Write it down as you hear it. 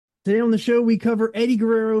Today on the show, we cover Eddie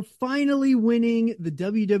Guerrero finally winning the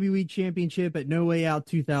WWE Championship at No Way Out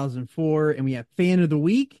 2004, and we have Fan of the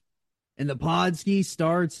Week, and the Podski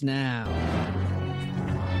starts now.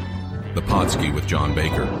 The Podski with John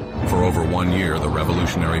Baker. For over 1 year, the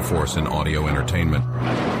revolutionary force in audio entertainment.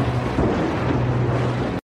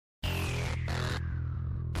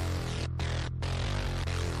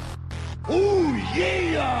 Ooh,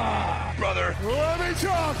 yeah! Brother, Let me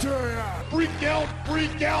talk to you! Freak out,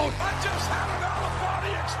 freak out! I just had an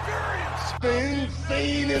out-of-body experience!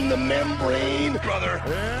 Insane in the membrane! Brother,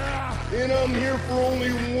 Yeah! And I'm here for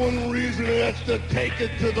only one reason, and that's to take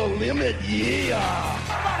it to the limit, yeah!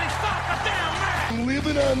 somebody stop the damn man! I'm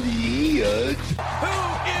living on the edge. Who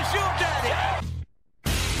is your daddy?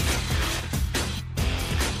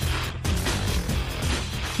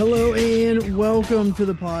 Hello and welcome to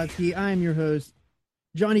the Podski. I'm your host,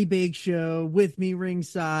 Johnny Bake Show. With me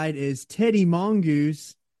ringside is Teddy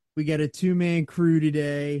Mongoose. We got a two-man crew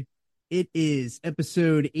today. It is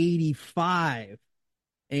episode 85,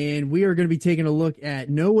 and we are going to be taking a look at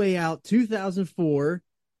No Way Out 2004.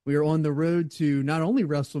 We are on the road to not only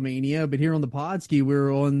WrestleMania, but here on the Podski,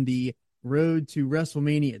 we're on the road to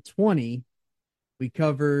WrestleMania 20. We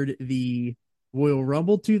covered the Royal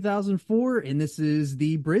Rumble 2004, and this is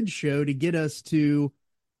the bridge show to get us to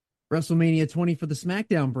WrestleMania 20 for the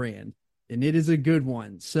SmackDown brand, and it is a good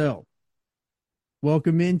one. So,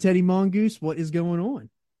 welcome in, Teddy Mongoose. What is going on?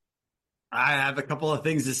 I have a couple of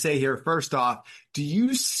things to say here. First off, do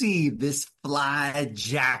you see this fly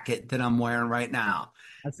jacket that I'm wearing right now?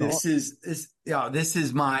 This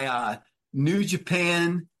is my New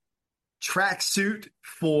Japan tracksuit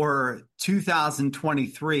for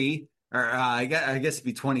 2023, or I guess it'd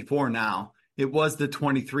be 24 now. It was the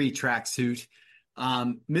 23 tracksuit.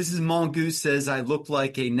 Mrs. Mongoose says I look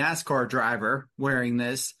like a NASCAR driver wearing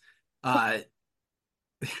this.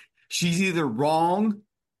 She's either wrong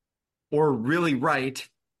or really right,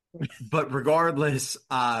 but regardless,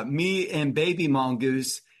 me and Baby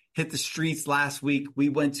Mongoose hit the streets last week. We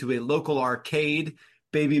went to a local arcade.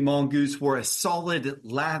 Baby Mongoose wore a solid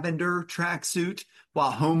lavender tracksuit,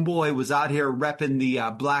 while Homeboy was out here repping the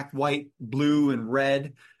black, white, blue, and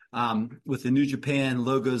red with the New Japan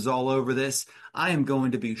logos all over this. I am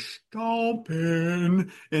going to be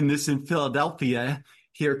stomping in this in Philadelphia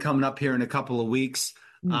here coming up here in a couple of weeks.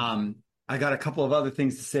 I got a couple of other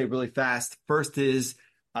things to say really fast. First is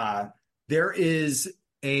there is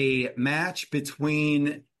a match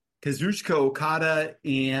between Kazuchika Okada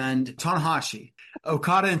and Tanahashi.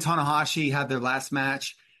 Okada and Tanahashi had their last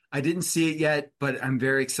match. I didn't see it yet, but I'm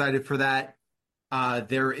very excited for that.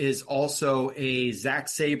 There is also a Zack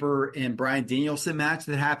Sabre and Bryan Danielson match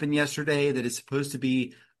that happened yesterday that is supposed to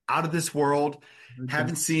be out of this world. Okay.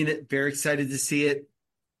 Haven't seen it. Very excited to see it.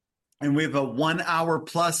 And we have a 1 hour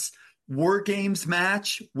plus War Games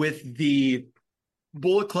match with the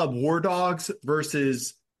Bullet Club War Dogs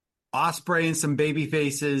versus Ospreay and some baby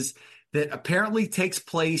faces that apparently takes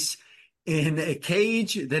place in a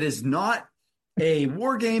cage that is not a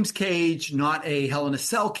War Games cage, not a Hell in a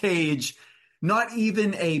Cell cage, not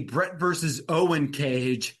even a Brett versus Owen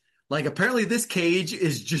cage. Like, apparently this cage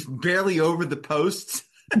is just barely over the posts.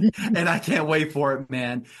 And I can't wait for it,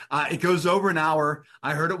 man. It goes over an hour.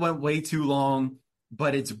 I heard it went way too long,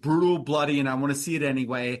 but it's brutal, bloody, and I want to see it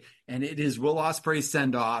anyway. And it is Will Ospreay's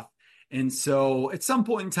send-off. And so at some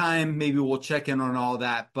point in time, maybe we'll check in on all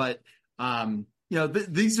that. But,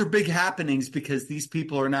 these are big happenings because these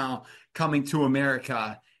people are now coming to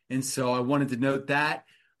America. And so I wanted to note that.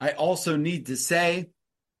 I also need to say,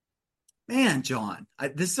 man, John,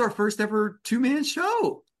 this is our first ever two-man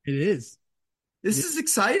show. It is. This is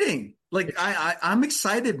exciting. Like, I'm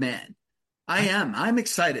excited, man. I'm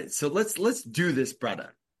excited. So let's do this,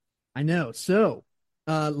 brother. I know. So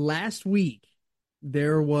last week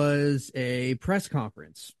there was a press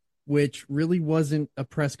conference, which really wasn't a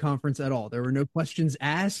press conference at all. There were no questions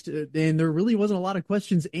asked, and there really wasn't a lot of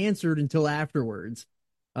questions answered until afterwards.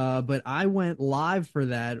 But I went live for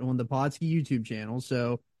that on the Podski YouTube channel.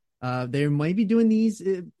 So they might be doing these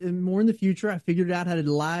more in the future. I figured out how to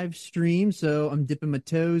live stream, so I'm dipping my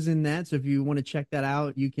toes in that. So if you want to check that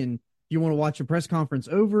out, you can. If you want to watch a press conference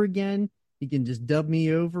over again, you can just dub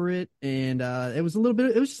me over it. And it was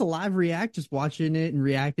just a live react, just watching it and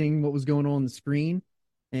reacting what was going on the screen.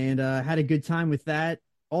 And had a good time with that.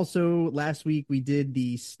 Also, last week we did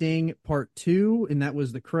the Sting Part 2, and that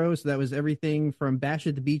was the Crow. So that was everything from Bash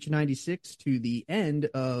at the Beach 96 to the end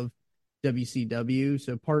of WCW.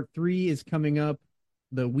 So Part 3 is coming up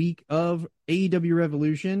the week of AEW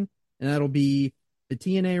Revolution, and that'll be the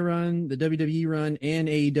TNA run, the WWE run, and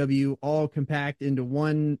AEW all compact into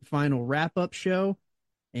one final wrap-up show.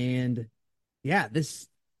 And yeah, this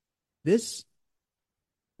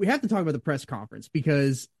we have to talk about the press conference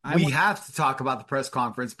because We have to talk about the press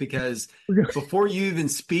conference because before you even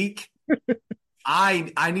speak,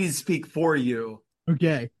 I need to speak for you.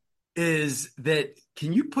 okay. Is that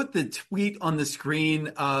can you put the tweet on the screen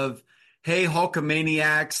of, hey,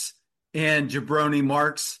 Hulkamaniacs and Jabroni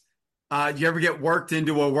Marks, you ever get worked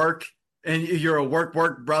into a work and you're a work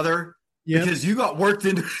brother? Yep, Because you got worked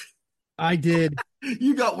into I did.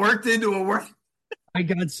 you got worked into a work. I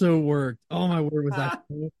got so worked. Oh my word,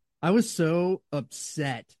 I was so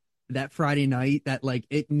upset that Friday night that like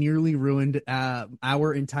it nearly ruined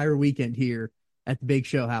our entire weekend here at the Big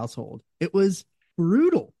Show household. It was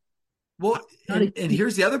brutal. Well, Not and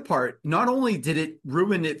here's the other part. Not only did it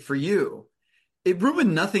ruin it for you, it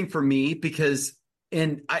ruined nothing for me because,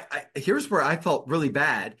 and I here's where I felt really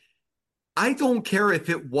bad. I don't care if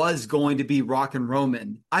it was going to be Rock and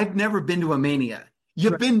Roman. I've never been to a Mania.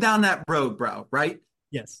 You've Right. been down that road, bro, right?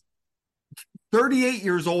 Yes. 38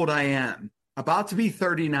 years old I am, about to be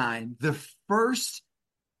 39. The first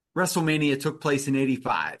WrestleMania took place in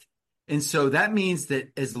 85. And so that means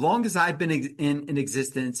that as long as I've been in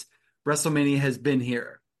existence, WrestleMania has been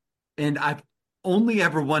here. And I've only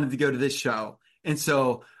ever wanted to go to this show. And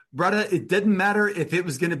so, brother, it didn't matter if it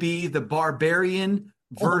was going to be the Barbarian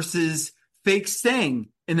versus Fake Sting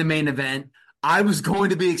in the main event. I was going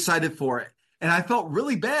to be excited for it. And I felt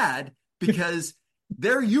really bad because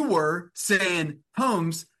there you were saying,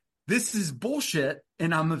 Holmes, this is bullshit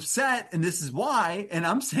and I'm upset and this is why. And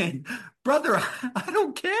I'm saying, brother, I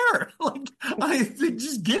don't care. Like, I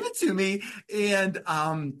just give it to me. And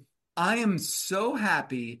I am so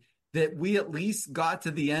happy that we at least got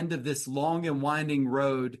to the end of this long and winding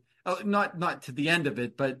road. Not to the end of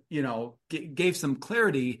it, but gave some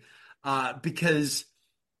clarity because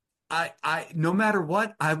I no matter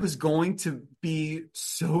what, I was going to be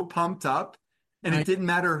so pumped up, and it didn't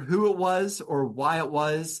matter who it was or why it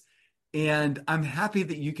was. And I'm happy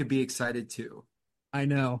that you could be excited too. I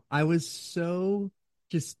know. I was so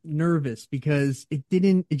just nervous because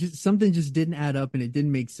something just didn't add up and it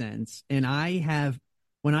didn't make sense. And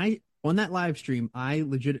when I on that live stream, I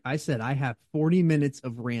said I have 40 minutes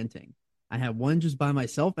of ranting. I had one just by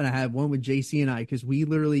myself and I had one with JC and I because we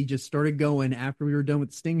literally just started going after we were done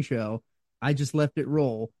with the Sting show. I just left it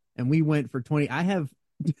roll and we went for 20. I have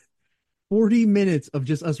 40 minutes of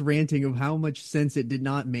just us ranting of how much sense it did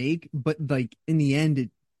not make, but like in the end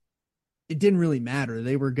it didn't really matter.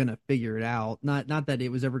 They were gonna figure it out. Not that it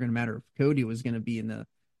was ever gonna matter if Cody was gonna be in the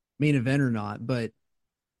main event or not, but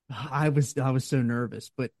I was so nervous.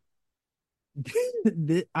 But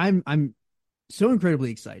I'm so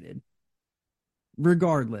incredibly excited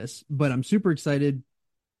regardless, but I'm super excited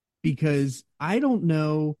because I don't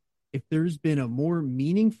know if there's been a more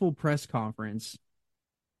meaningful press conference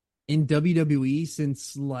in WWE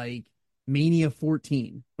since like Mania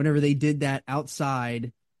 14, whenever they did that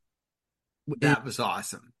outside. That was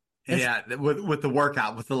awesome. Yeah, with the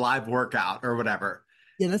workout, with the live workout or whatever.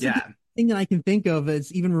 Yeah, that's the thing that I can think of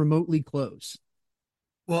as even remotely close.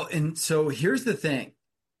 Well, and so here's the thing.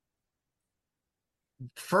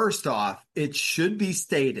 First off, it should be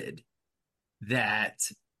stated that,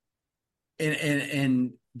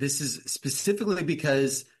 and this is specifically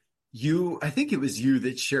because I think it was you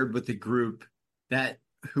that shared with the group that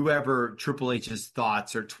whoever Triple H's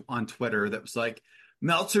thoughts are on Twitter that was like,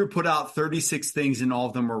 Meltzer put out 36 things and all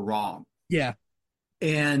of them were wrong. Yeah.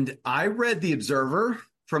 And I read the Observer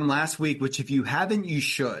from last week, which if you haven't, you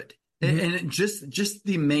should. Mm-hmm. And just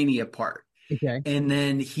the Mania part. Okay. And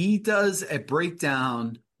then he does a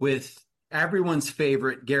breakdown with everyone's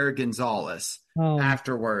favorite Gary Gonzalez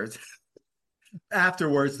afterwards.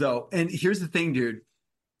 Afterwards, though. And here's the thing, dude.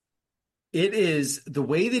 It is the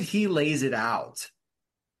way that he lays it out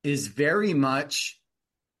is very much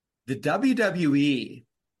the WWE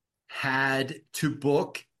had to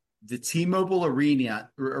book the T-Mobile arena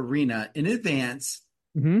in advance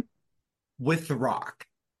with The Rock.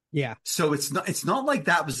 Yeah. So it's not like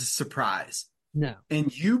that was a surprise. No.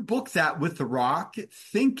 And you book that with The Rock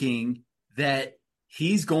thinking that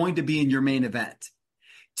he's going to be in your main event.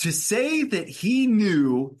 To say that he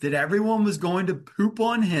knew that everyone was going to poop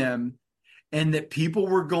on him and that people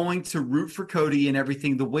were going to root for Cody and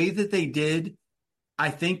everything the way that they did, I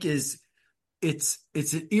think it's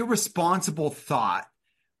an irresponsible thought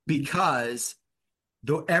because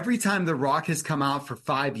though every time The Rock has come out for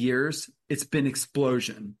 5 years, it's been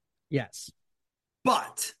explosion. Yes.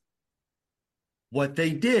 But what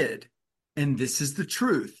they did, and this is the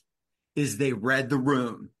truth, is they read the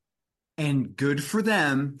room. And good for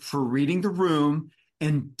them for reading the room,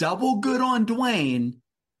 and double good on Dwayne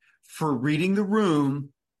for reading the room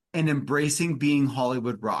and embracing being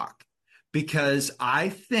Hollywood Rock, because I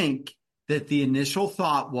think that the initial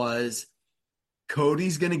thought was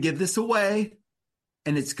Cody's going to give this away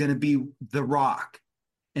and it's going to be The Rock.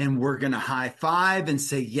 And we're going to high five and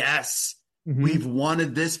say, yes, we've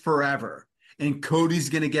wanted this forever. And Cody's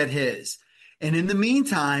going to get his. And in the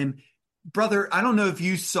meantime, brother, I don't know if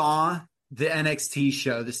you saw the NXT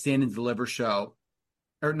show, the Stand and Deliver show,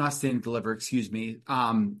 or not Stand and Deliver, excuse me,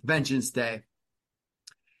 Vengeance Day.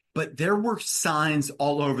 But there were signs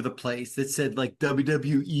all over the place that said like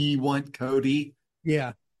WWE want Cody.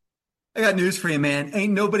 Yeah. I got news for you, man.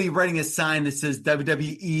 Ain't nobody writing a sign that says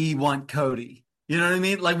WWE want Cody. You know what I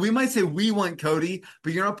mean? Like we might say we want Cody,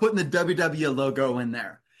 but you're not putting the WWE logo in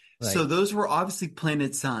there. Right. So those were obviously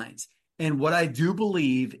planted signs. And what I do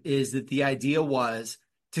believe is that the idea was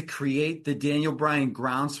to create the Daniel Bryan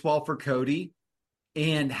groundswell for Cody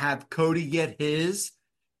and have Cody get his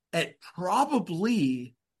at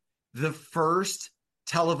probably the first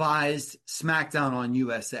televised SmackDown on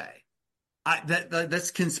USA.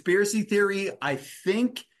 That's conspiracy theory. I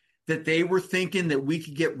think that they were thinking that we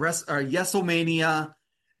could get WrestleMania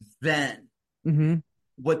then.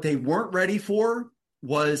 What they weren't ready for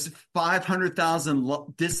was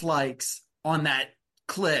 500,000 dislikes on that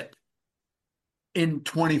clip in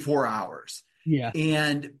 24 hours. Yeah.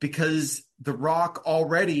 And because The Rock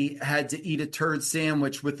already had to eat a turd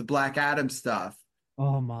sandwich with the Black Adam stuff.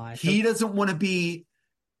 Oh my. He doesn't want to be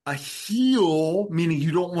a heel, meaning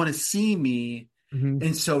you don't want to see me.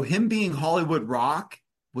 And so him being Hollywood Rock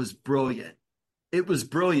was brilliant. It was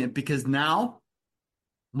brilliant because now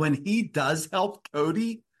when he does help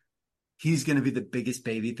Cody, he's going to be the biggest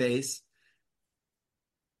baby face.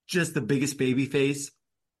 Just the biggest baby face.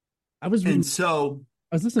 I was listening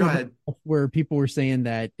to where people were saying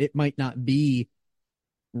that it might not be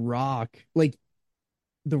Rock. Like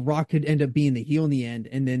the Rock could end up being the heel in the end,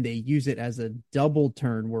 and then they use it as a double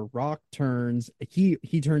turn where Rock turns he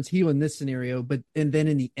turns heel in this scenario, and then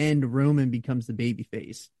in the end Roman becomes the baby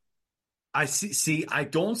face. I see I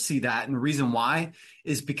don't see that, and the reason why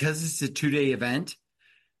is because it's a 2-day event.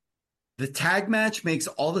 The tag match makes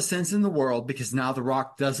all the sense in the world because now The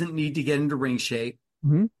Rock doesn't need to get into ring shape.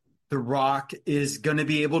 The Rock is going to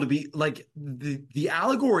be able to be like the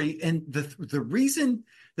allegory, and the reason.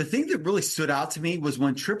 The thing that really stood out to me was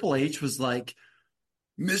when Triple H was like,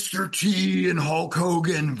 Mr. T and Hulk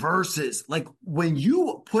Hogan versus, like when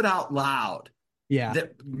you put out loud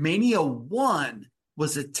that Mania 1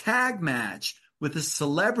 was a tag match with a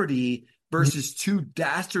celebrity versus two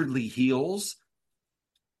dastardly heels.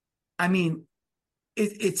 I mean,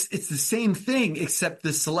 it's the same thing, except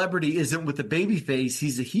the celebrity isn't with the baby face.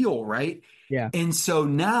 He's a heel, right? Yeah. And so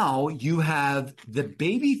now you have the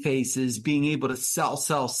baby faces being able to sell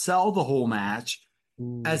the whole match,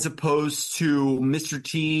 as opposed to Mr.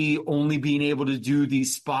 T only being able to do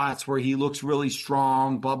these spots where he looks really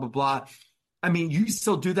strong, blah, blah, blah. I mean, you can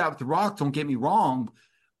still do that with The Rock, don't get me wrong,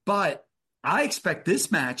 but I expect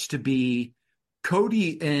this match to be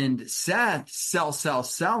Cody and Seth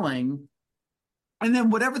selling, and then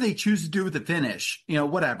whatever they choose to do with the finish,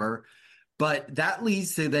 whatever. But that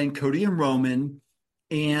leads to then Cody and Roman.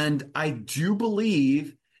 And I do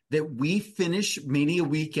believe that we finish Mania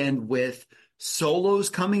weekend with Solos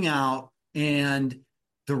coming out and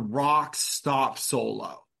The Rock stops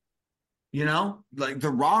Solo. Like The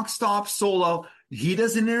Rock stops Solo. He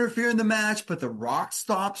doesn't interfere in the match, but The Rock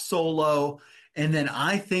stops Solo. And then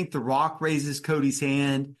I think The Rock raises Cody's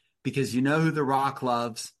hand because you know who The Rock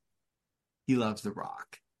loves? He loves The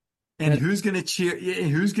Rock. And who's going to cheer?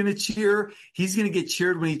 Who's going to cheer? He's going to get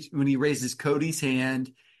cheered when he raises Cody's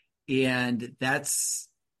hand. And that's,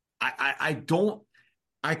 I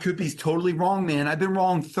could be totally wrong, man. I've been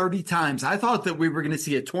wrong 30 times. I thought that we were going to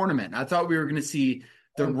see a tournament. I thought we were going to see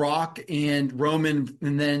The Rock and Roman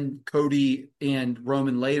and then Cody and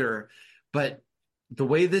Roman later. But the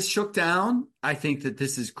way this shook down, I think that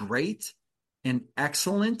this is great and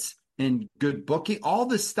excellent and good booking. All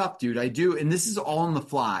this stuff, dude, I do. And this is all on the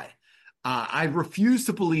fly. I refuse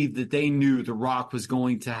to believe that they knew The Rock was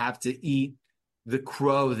going to have to eat the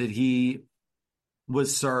crow that he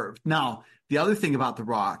was served. Now, the other thing about The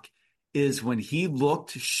Rock is when he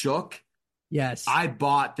looked shook, yes, I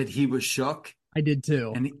bought that he was shook. I did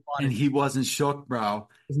too. And he wasn't shook, bro,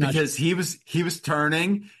 because he was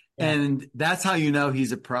turning, and that's how you know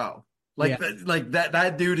he's a pro. Like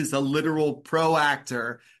that dude is a literal pro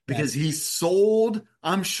actor because he sold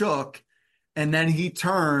I'm shook, and then he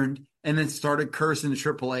turned and then started cursing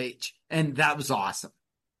Triple H. And that was awesome.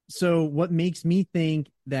 So what makes me think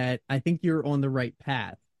that I think you're on the right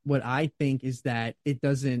path, what I think is that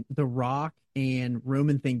The Rock and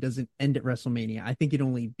Roman thing doesn't end at WrestleMania. I think it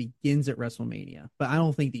only begins at WrestleMania, but I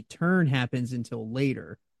don't think the turn happens until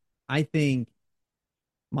later. I think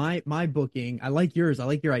my booking, I like yours, I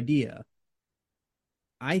like your idea.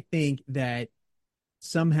 I think that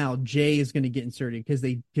somehow Jay is going to get inserted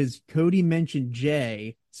because Cody mentioned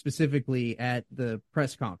Jay specifically at the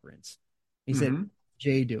press conference. He said, Mhm.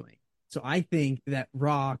 Jay doing. So I think that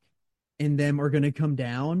Rock and them are going to come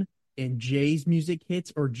down and Jay's music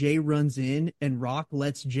hits, or Jay runs in and Rock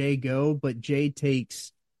lets Jay go, but Jay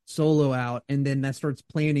takes Solo out, and then that starts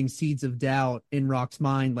planting seeds of doubt in Rock's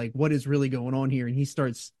mind, like what is really going on here, and he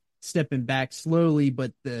starts stepping back slowly,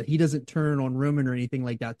 but he doesn't turn on Roman or anything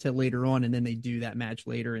like that till later on, and then they do that match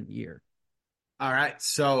later in the year. All right.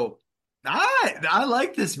 So I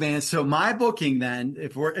like this, man. So my booking then,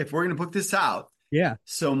 if we're gonna book this out, Yeah.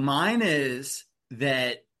 so mine is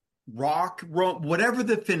that whatever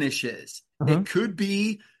the finish is, Uh-huh. it could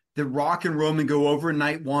be the Rock and Roman go over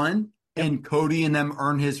night one Yep. and Cody and them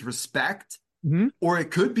earn his respect, Mm-hmm. or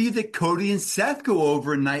it could be that Cody and Seth go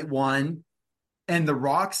over night one and The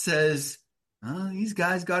Rock says, oh, these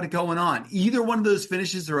guys got it going on. Either one of those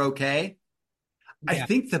finishes are okay. I Yeah.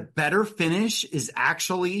 think the better finish is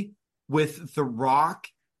actually with The Rock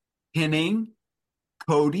pinning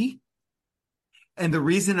Cody. And the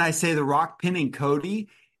reason I say The Rock pinning Cody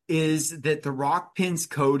is that The Rock pins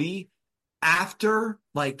Cody after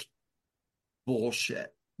like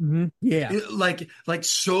bullshit. Mm-hmm. Yeah. Like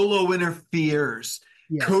Solo interferes.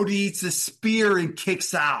 Yes. Cody eats a spear and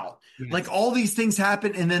kicks out. Yes. Like all these things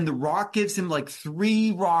happen, and then The Rock gives him like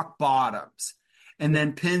 3 rock bottoms and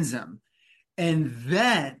then pins him. And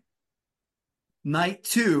then night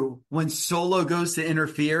 2, when Solo goes to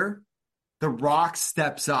interfere, The Rock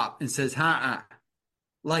steps up and says,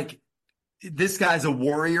 like this guy's a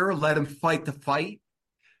warrior. Let him fight the fight.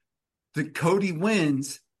 The Cody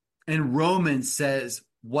wins, and Roman says,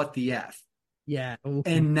 "What the f?" Yeah. Ooh.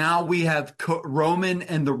 And now we have Roman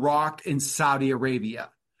and The Rock in Saudi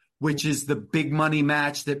Arabia, which is the big money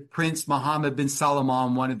match that Prince Mohammed bin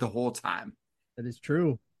Salman wanted the whole time. That is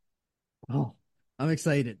true. Oh, I'm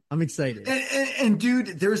excited. I'm excited. And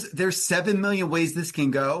dude, there's 7 million ways this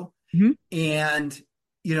can go, Mhm. and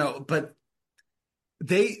but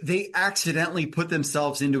they accidentally put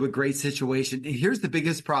themselves into a great situation. And here's the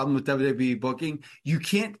biggest problem with WWE booking: you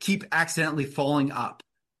can't keep accidentally falling up.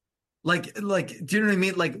 Like, do you know what I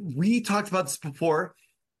mean? Like, we talked about this before.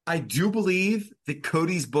 I do believe that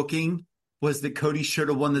Cody's booking was that Cody should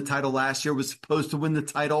have won the title last year, was supposed to win the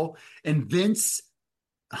title, and Vince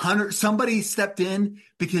Hunter, somebody stepped in,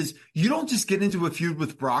 because you don't just get into a feud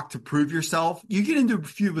with Brock to prove yourself. You get into a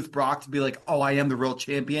feud with Brock to be like, oh, I am the real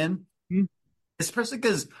champion. Mhm. Especially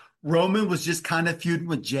because Roman was just kind of feuding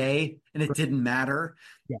with Jay and it didn't matter.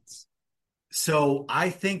 Yes. So I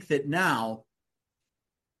think that now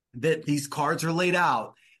that these cards are laid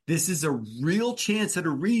out, this is a real chance at a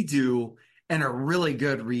redo, and a really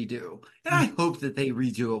good redo. And I hope that they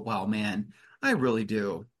redo it well, man. I really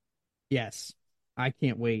do. Yes. I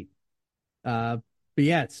can't wait. But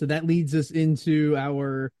yeah, so that leads us into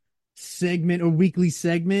our segment, a weekly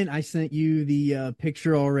segment. I sent you the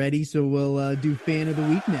picture already, so we'll do fan of the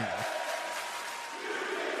week now.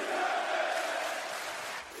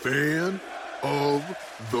 Fan of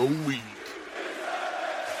the week.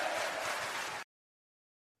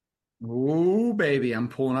 Ooh, baby, I'm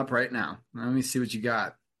pulling up right now. Let me see what you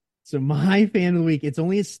got. So my fan of the week, it's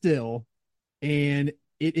only a still, and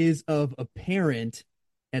it is of a parent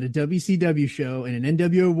at a WCW show in an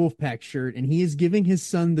NWO Wolfpack shirt, and he is giving his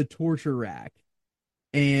son the torture rack.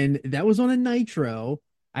 And that was on a Nitro.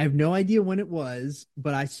 I have no idea when it was,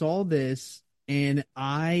 but I saw this and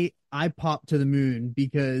I popped to the moon,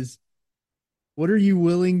 because what are you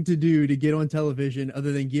willing to do to get on television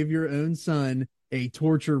other than give your own son a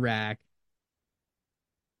torture rack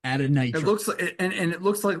at a Nitro? It looks like, and it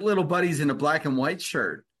looks like little buddy's in a black and white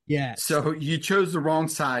shirt. Yes. So you chose the wrong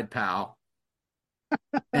side, pal.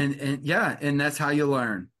 and yeah, and that's how you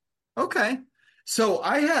learn. Okay. So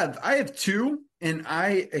I have 2, and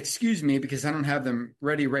excuse me because I don't have them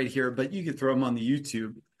ready right here, but you can throw them on the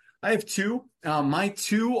YouTube. I have 2. My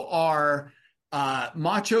 2 are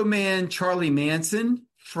Macho Man Charlie Manson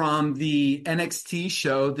from the NXT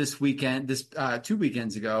show this weekend, 2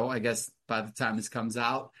 weekends ago, I guess by the time this comes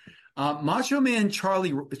out. Macho Man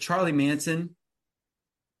Charlie Manson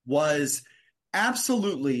was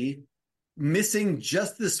absolutely missing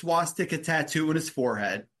just the swastika tattoo on his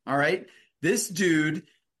forehead. All right. This dude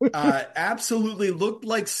absolutely looked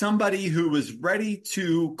like somebody who was ready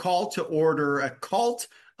to call to order a cult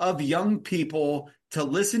of young people to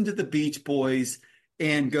listen to the Beach Boys.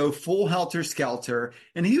 and go full helter skelter.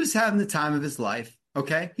 And he was having the time of his life.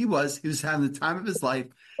 Okay. He was having the time of his life.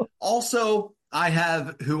 Also, I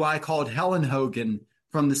have who I called Helen Hogan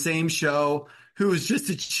from the same show, who was just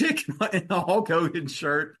a chick in a Hulk Hogan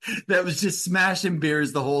shirt that was just smashing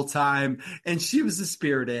beers the whole time. And she was a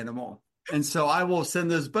spirit animal. And so I will send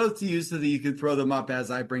those both to you so that you can throw them up as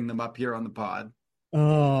I bring them up here on the pod.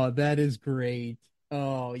 Oh, that is great.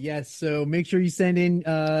 Oh, yes. So make sure you send in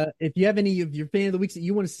if you have any of your fan of the weeks that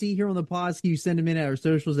you want to see here on the Podski, you send them in at our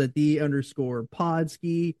socials at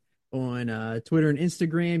 _Podski on Twitter and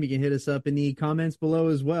Instagram. You can hit us up in the comments below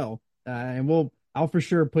as well. And I'll for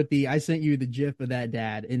sure put I sent you the GIF of that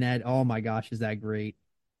dad, and that, oh my gosh, is that great?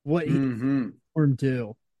 What he performed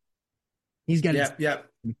too. He's got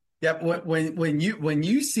Yep. When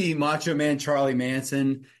you see Macho Man Charlie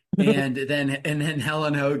Manson and then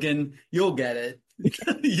Helen Hogan, you'll get it.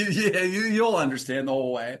 You'll understand the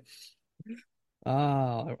whole way.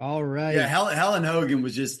 Oh, all right. Yeah, Helen Hogan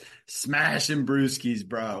was just smashing brewskis,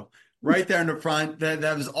 bro. Right there in the front.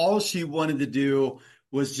 That was all she wanted to do,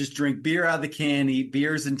 was just drink beer out of the can, eat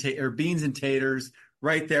beans and taters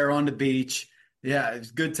right there on the beach. Yeah, it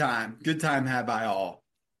was good time. Good time had by all.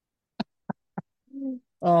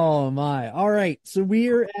 Oh my. All right. So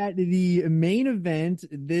we're at the main event.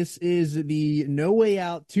 This is the No Way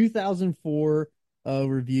Out 2004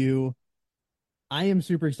 review. I am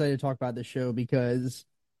super excited to talk about this show because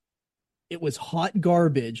it was hot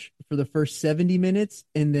garbage for the first 70 minutes,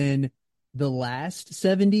 and then the last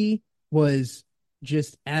 70 was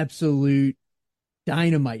just absolute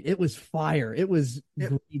dynamite. It was fire. It was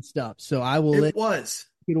great stuff. So I will It was.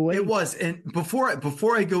 And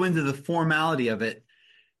before I go into the formality of it,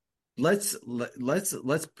 let's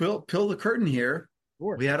peel the curtain here.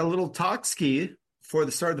 Sure. We had a little talk ski before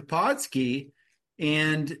the start of the pod ski,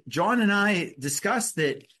 and John and I discussed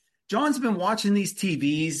that John's been watching these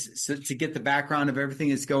TVs to get the background of everything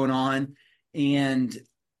that's going on, and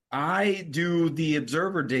I do the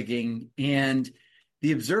observer digging, and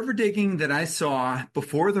the observer digging that I saw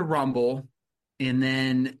before the Rumble, and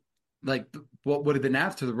then like what would have been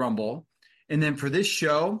after the Rumble, and then for this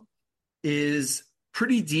show is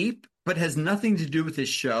pretty deep, but has nothing to do with this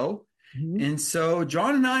show. Mm-hmm. And so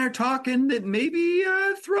John and I are talking that maybe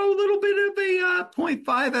throw a little bit of a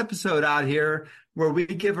 0.5 episode out here where we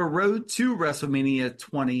give a road to WrestleMania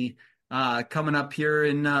 20 coming up here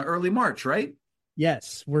in early March, right?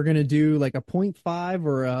 Yes, we're going to do like a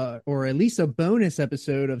 0.5 or at least a bonus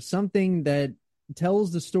episode of something that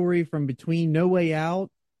tells the story from between No Way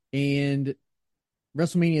Out and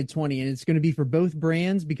WrestleMania 20. And it's going to be for both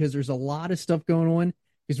brands because there's a lot of stuff going on.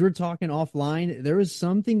 Because we're talking offline, there was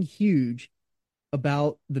something huge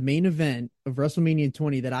about the main event of WrestleMania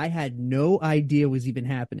 20 that I had no idea was even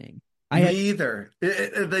happening. Me either.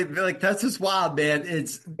 Like that's just wild, man.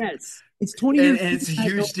 It's 20 years, and it's a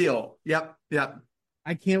huge deal. Yep.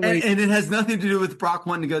 I can't wait. And it has nothing to do with Brock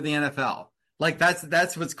wanting to go to the NFL. Like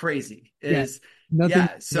that's what's crazy.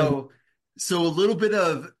 So a little bit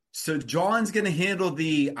of, so John's going to handle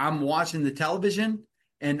I'm watching the television,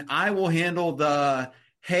 and I will handle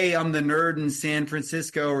hey, I'm the nerd in San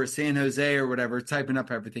Francisco or San Jose or whatever, typing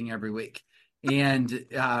up everything every week. And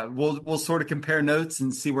we'll sort of compare notes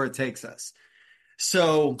and see where it takes us.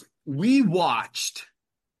 So we watched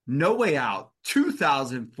No Way Out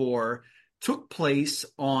 2004, took place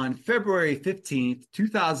on February 15th,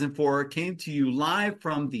 2004, came to you live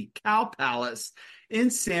from the Cow Palace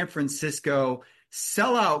in San Francisco,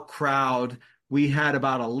 sellout crowd. We had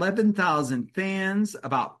about 11,000 fans,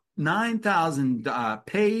 about 9,000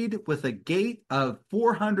 paid, with a gate of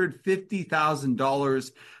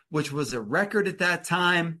 $450,000, which was a record at that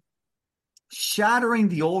time, shattering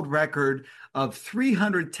the old record of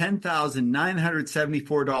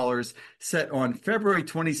 $310,974 set on February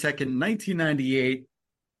 22nd, 1998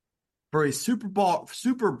 for a Super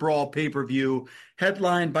Brawl pay-per-view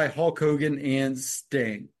headlined by Hulk Hogan and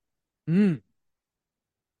Sting.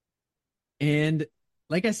 And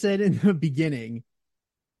like I said in the beginning,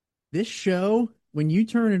 this show, when you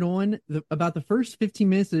turn it on, about the first 15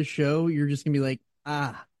 minutes of the show, you're just going to be like,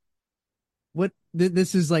 what?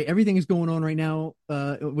 This is like, everything is going on right now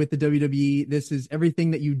with the WWE. This is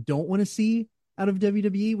everything that you don't want to see out of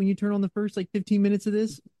WWE when you turn on the first 15 minutes of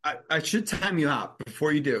this. I should time you out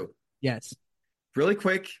before you do. Yes. Really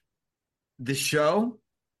quick. The show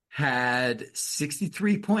had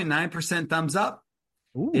 63.9% thumbs up.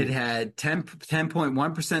 Ooh. It had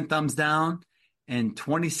 10.1% thumbs down and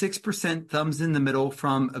 26% thumbs in the middle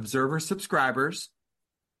from Observer subscribers.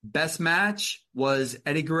 Best match was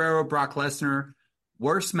Eddie Guerrero, Brock Lesnar.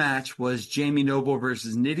 Worst match was Jamie Noble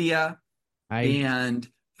versus Nydia. And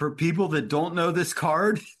for people that don't know this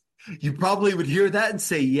card, you probably would hear that and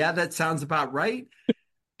say, yeah, that sounds about right.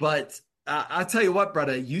 But I'll tell you what,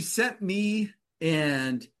 brother, you sent me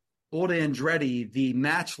and old Andretti the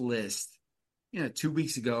match list, 2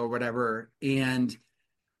 weeks ago or whatever. And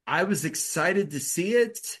I was excited to see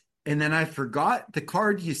it. And then I forgot the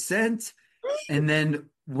card you sent. And then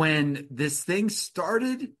when this thing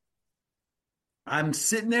started, I'm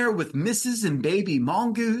sitting there with Mrs. and baby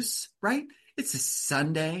Mongoose, right? It's a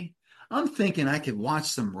Sunday. I'm thinking I could watch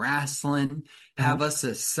some wrestling, have us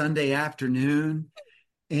a Sunday afternoon.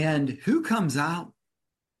 And who comes out?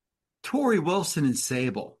 Tori Wilson and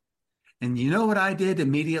Sable. And you know what I did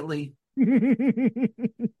immediately?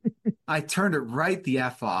 I turned it right the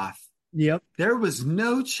F off. Yep. There was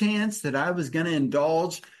no chance that I was going to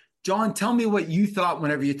indulge. John, tell me what you thought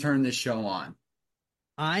whenever you turned this show on.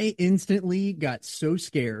 I instantly got so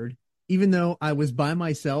scared. Even though I was by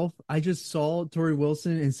myself, I just saw Tori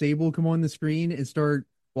Wilson and Sable come on the screen and start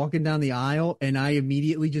walking down the aisle, and I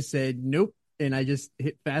immediately just said, nope. And I just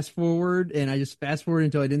hit fast forward, and I just fast forward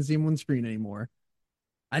until I didn't see him on the screen anymore.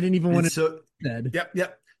 I didn't even want to said.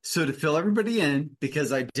 Yep. So to fill everybody in,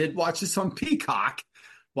 because I did watch this on Peacock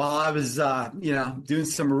while I was, doing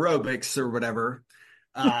some aerobics or whatever,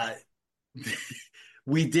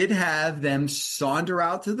 we did have them saunter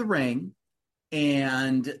out to the ring,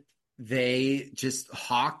 and they just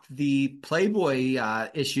hawked the Playboy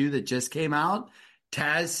issue that just came out.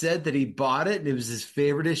 Taz said that he bought it and it was his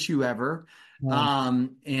favorite issue ever. Wow.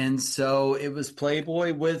 And so it was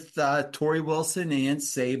Playboy with Tori Wilson and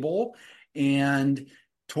Sable, and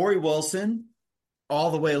Tori Wilson all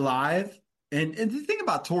the way live. And the thing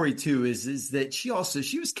about Tori too is that she was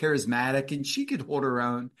charismatic and she could hold her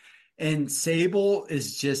own. And Sable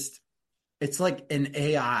is just, it's like an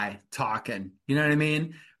AI talking, you know what I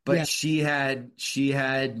mean? But Yeah. she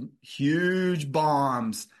had huge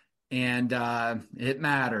bombs, and it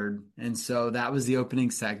mattered. And so that was the opening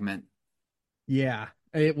segment. Yeah.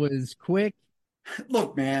 It was quick.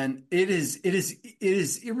 Look, man, it is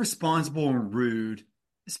irresponsible and rude,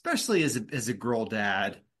 especially as a girl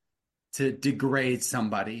dad, to degrade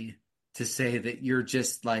somebody, to say that you're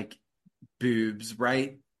just like boobs,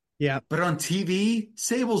 right? Yeah. But on TV,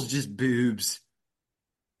 Sable's just boobs.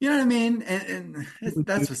 You know what I mean? And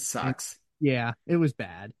that's what sucks. Yeah. It was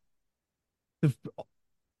bad. The,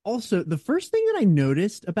 Also, the first thing that I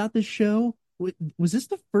noticed about this show was this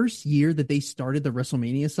the first year that they started the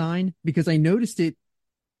WrestleMania sign? Because I noticed it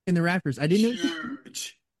in the rafters. I didn't know,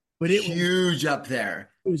 Huge, but it huge up there.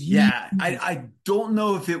 it was Yeah, huge. I don't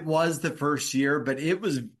know if it was the first year, but it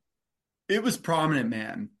was prominent,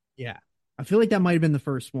 man. Yeah. I feel like that might have been the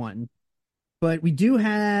first one. But we do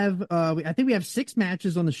have, I think we have 6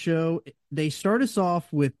 matches on the show. They start us off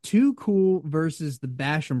with Too Cool versus the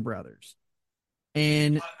Basham Brothers.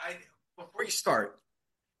 And Before you start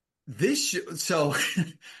this show, so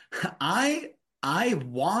I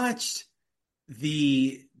watched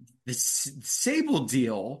the Sable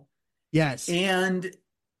deal, yes. and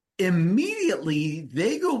immediately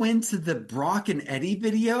they go into the Brock and Eddie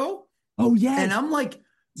video. Oh, yes. And I'm like,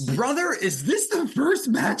 brother, is this the first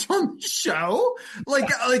match on the show? You know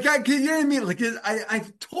what I mean? Like, I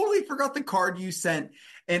totally forgot the card you sent.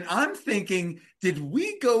 And I'm thinking, did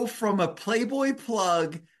we go from a Playboy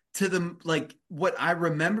plug to the, like, what I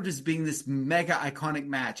remembered as being this mega iconic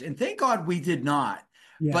match? And thank God we did not.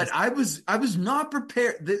 Yes. But I was not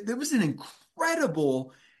prepared. There was an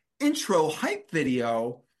incredible intro hype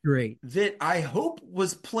video Great. that I hope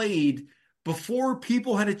was played before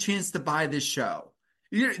people had a chance to buy this show.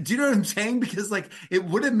 Do you know what I'm saying? Because like it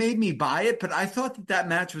would have made me buy it, but I thought that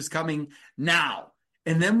match was coming now.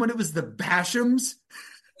 And then when it was the Bashams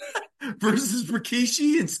versus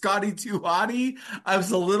Rikishi and Scotty 2 Hotty, I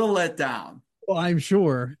was a little let down. Well, I'm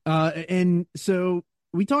sure. And so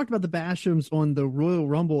we talked about the Bashams on the Royal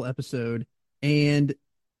Rumble episode, and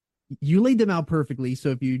you laid them out perfectly.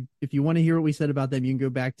 So if you want to hear what we said about them, you can go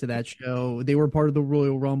back to that show. They were part of the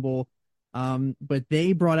Royal Rumble, but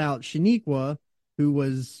they brought out Shaniqua, who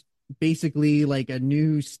was basically like a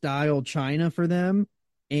new style China for them.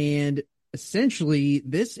 And essentially,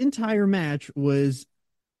 this entire match was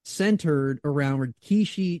centered around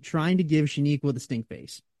Rikishi trying to give Shaniqua the stink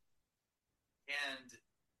face. And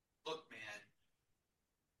look, man,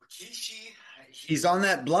 Rikishi, he's on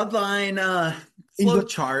that bloodline flow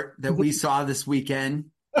chart that we saw this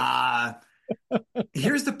weekend.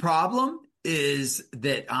 Here's the problem is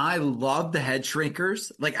that I love the Head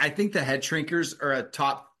Shrinkers. Like, I think the Head Shrinkers are a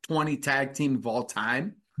top 20 tag team of all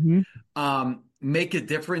time. Mm-hmm. Make a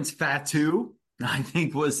Difference Fatu, I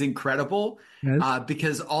think was incredible Yes.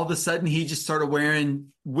 because all of a sudden he just started wearing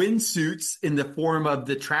windsuits in the form of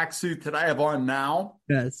the tracksuit that I have on now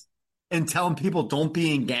Yes. and telling people don't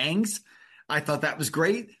be in gangs. I thought that was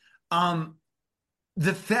great. Um,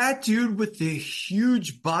 the fat dude with the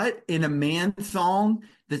huge butt in a man thong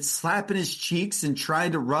that's slapping his cheeks and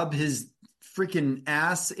trying to rub his freaking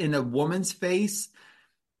ass in a woman's face.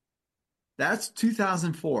 That's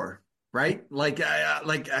 2004, right?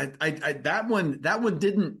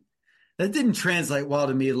 That didn't translate well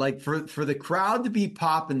to me. Like for the crowd to be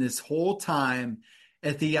popping this whole time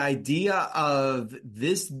at the idea of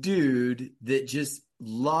this dude that just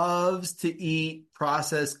loves to eat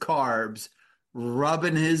processed carbs,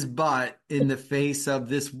 rubbing his butt in the face of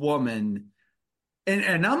this woman.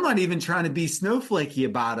 And I'm not even trying to be snowflakey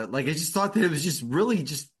about it. Like I just thought that it was just really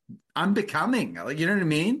just unbecoming. Like, you know what I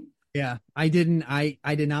mean? Yeah, I didn't. I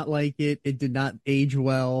did not like it. It did not age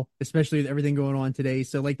well, especially with everything going on today.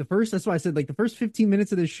 So like that's why I said like the first 15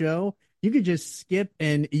 minutes of the show, you could just skip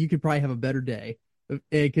and you could probably have a better day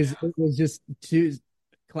because it was just too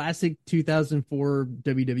classic 2004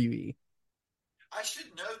 WWE. I should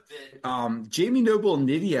note that Jamie Noble and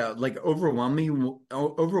Nydia like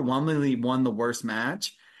overwhelmingly won the worst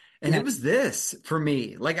match. And Yeah, it was this for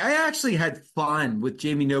me. Like I actually had fun with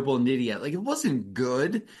Jamie Noble and Nydia. Like it wasn't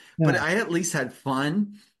good, but no, I at least had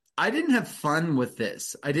fun. I didn't have fun with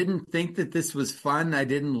this. I didn't think that this was fun. I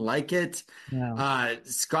didn't like it. no.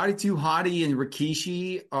 Scotty 2 Hotty and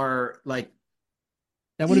Rikishi are like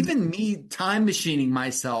That would have been even me time machining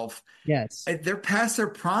myself. yes. They're past their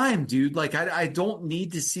prime, dude. Like I don't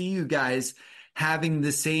need to see you guys having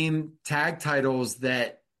the same tag titles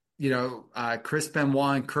that Chris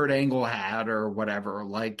Benoit and Kurt Angle had or whatever.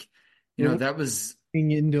 Like, It would that was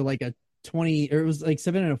bring into like a 20 or it was like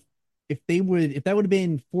seven and a if that would have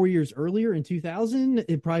been 4 years earlier in 2000,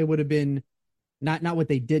 it probably would have been not what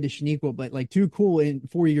they did to Shaniqua, but like Too Cool in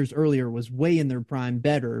 4 years earlier was way in their prime,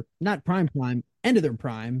 better, not prime, end of their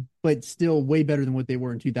prime, but still way better than what they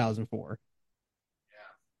were in 2004.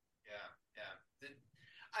 yeah.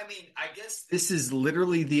 I mean, I guess this is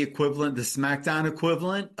literally the equivalent, the SmackDown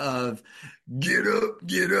equivalent of get up,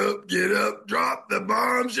 drop the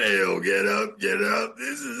bombshell, get up,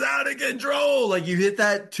 this is out of control. Like you hit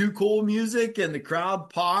that Too Cool music and the crowd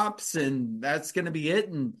pops and that's going to be it.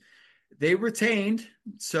 And they retained.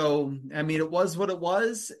 So, I mean, it was what it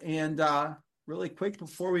was. And really quick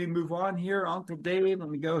before we move on here, Uncle Dave, let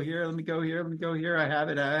me go here. I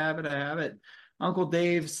have it. Uncle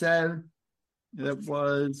Dave said that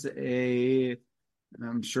was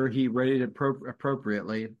I'm sure he rated it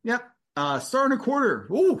appropriately. Yep. Star and a quarter.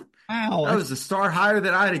 Ooh, Wow, that was a star higher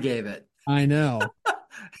than I'd have gave it. I know.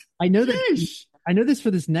 I know that. Yeesh. I know this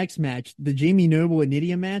for this next match, the Jamie Noble and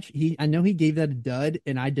Nydia match. I know he gave that a dud,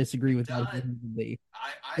 and I disagree with that.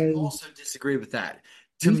 I also disagree with that.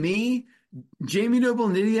 To me, Jamie Noble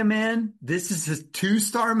and Nydia, man, this is a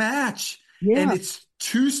 2-star match. Yeah. And it's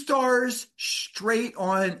 2 stars straight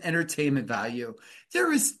on entertainment value.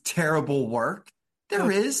 There is terrible work. There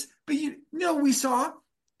is. But we saw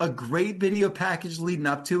a great video package leading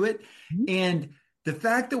up to it. Mhm. And the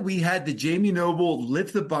fact that we had the Jamie Noble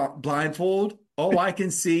lift the blindfold, all I can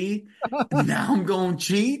see, now I'm going to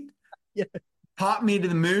cheat. Yeah. Pop me to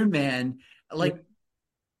the moon, man. Like,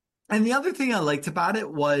 and the other thing I liked about it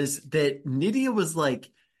was that Nydia was like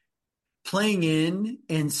playing in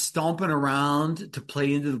and stomping around to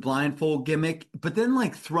play into the blindfold gimmick, but then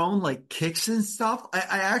like throwing like kicks and stuff. I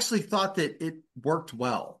actually thought that it worked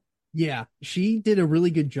well. Yeah, she did a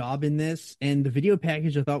really good job in this, and the video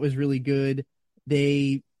package I thought was really good.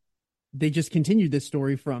 They just continued this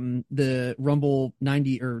story from the Rumble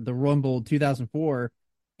 90 or the Rumble 2004,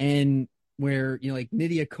 and where like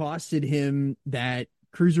Nydia costed him that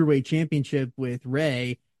cruiserweight championship with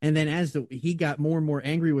Ray, and then as he got more and more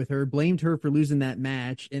angry with her, blamed her for losing that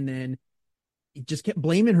match, and then he just kept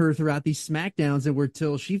blaming her throughout these SmackDowns, and were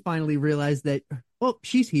till she finally realized that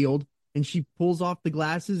she's healed, and she pulls off the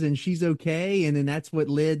glasses and she's okay, and then that's what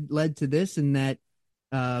led to this, and that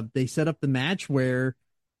they set up the match where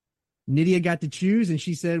Nydia got to choose, and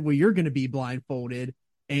she said, well, you're going to be blindfolded.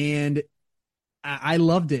 And I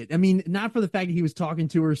loved it. I mean, not for the fact that he was talking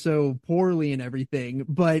to her so poorly and everything,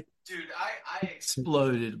 but dude, I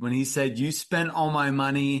exploded when he said, you spent all my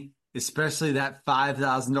money, especially that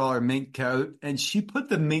 $5,000 mink coat. And she put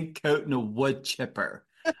the mink coat in a wood chipper.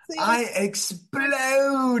 I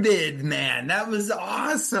exploded, man. That was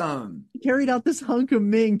awesome. He carried out this hunk of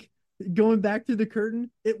mink going back through the curtain.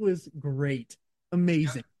 It was great.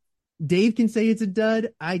 Amazing. Yeah. Dave can say it's a dud.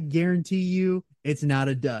 I guarantee you it's not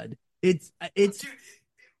a dud. It's Dude, it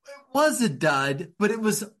was a dud, but it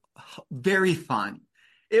was very fun.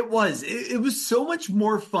 It was. It was so much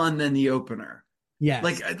more fun than the opener. Yes.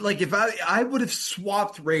 Like if I would have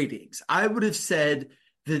swapped ratings, I would have said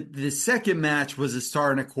that the second match was a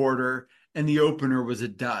star and a quarter and the opener was a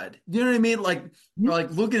dud. You know what I mean? Like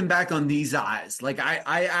looking back on these eyes, like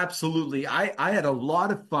I absolutely I had a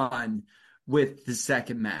lot of fun with the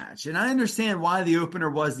second match. And I understand why the opener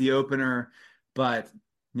was the opener, but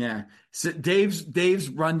yeah. So Dave's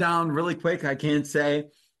rundown really quick, I can't say.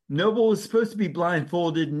 Noble was supposed to be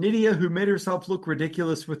blindfolded. Nydia, who made herself look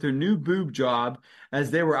ridiculous with her new boob job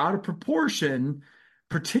as they were out of proportion,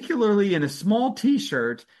 particularly in a small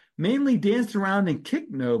t-shirt, mainly danced around and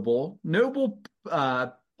kicked Noble. Noble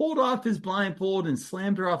pulled off his blindfold and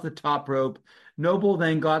slammed her off the top rope. Noble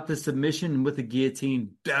then got the submission with a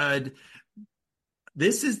guillotine. Dud.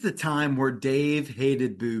 This is the time where Dave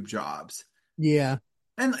hated boob jobs. Yeah.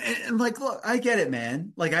 And like, look, I get it,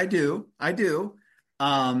 man. Like I do.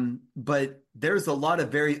 But there's a lot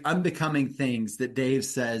of very unbecoming things that Dave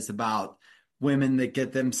says about women that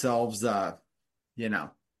get themselves, Yeah.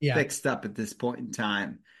 fixed up at this point in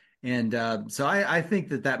time. And so I think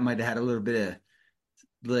that might have had a little bit of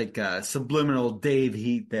like subliminal Dave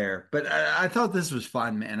heat there. But I thought this was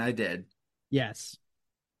fun, man. I did. Yes.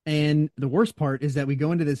 And the worst part is that we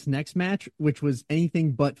go into this next match, which was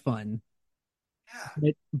anything but fun.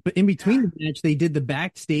 But in between the match, they did the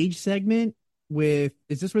backstage segment with.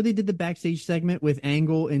 Is this where they did the backstage segment with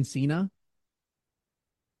Angle and Cena?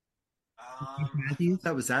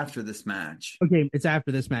 That was after this match. Okay, it's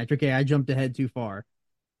after this match. Okay, I jumped ahead too far.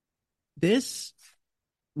 This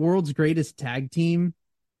world's greatest tag team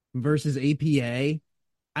versus APA.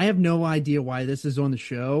 I have no idea why this is on the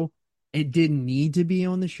show. It didn't need to be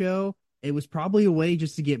on the show. It was probably a way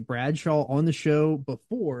just to get Bradshaw on the show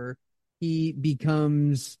before he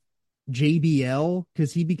becomes JBL,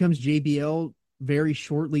 because he becomes JBL very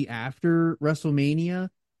shortly after WrestleMania.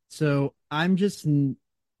 So I'm just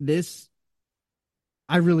this.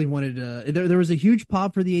 I really wanted to. There was a huge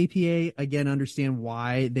pop for the APA. Again, understand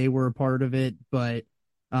why they were a part of it, but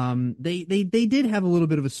they did have a little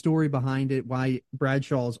bit of a story behind it, why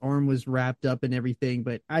Bradshaw's arm was wrapped up and everything.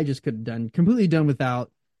 But I just could have completely done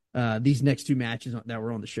without these next two matches that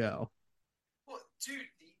were on the show. Well, dude,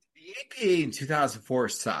 the APA in 2004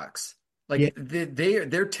 sucks. Like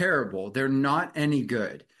they're terrible. They're not any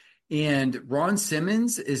good. And Ron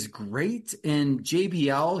Simmons is great, and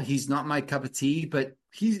JBL, he's not my cup of tea, but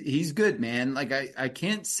he's good, man. Like I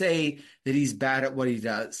can't say that he's bad at what he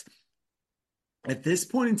does. At this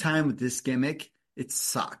point in time with this gimmick, it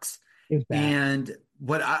sucks. It's bad. And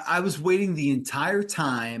what I was waiting the entire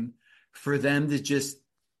time for them to just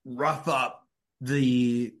rough up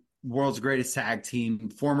the world's greatest tag team,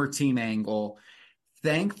 former Team Angle.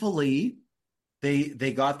 Thankfully,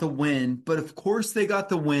 they got the win, but of course they got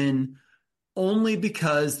the win only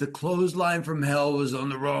because the clothesline from hell was on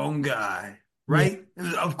the wrong guy, right?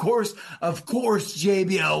 Yeah. Of course,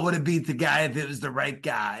 JBL would have beat the guy if it was the right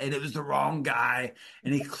guy, and it was the wrong guy,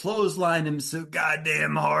 and he clotheslined him so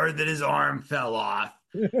goddamn hard that his arm fell off.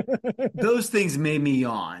 Those things made me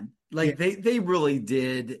yawn. Like they really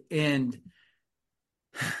did, and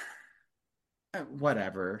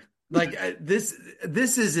whatever. Like this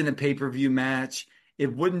isn't a pay-per-view match.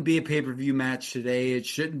 It wouldn't be a pay-per-view match today. It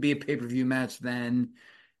shouldn't be a pay-per-view match then,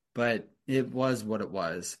 but it was what it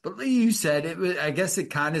was. But like you said, it was, I guess it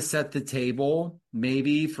kind of set the table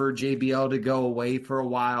maybe for JBL to go away for a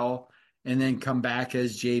while and then come back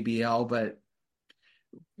as JBL. But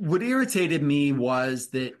what irritated me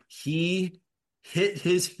was that he hit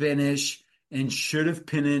his finish and should have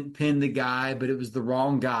pinned the guy, but it was the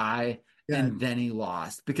wrong guy. Yeah. And then he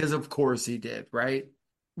lost because of course he did, right?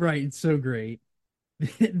 Right. It's so great.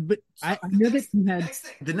 But I know that you had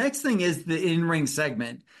the next thing is the in-ring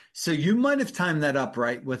segment. So you might have timed that up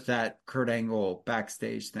right with that Kurt Angle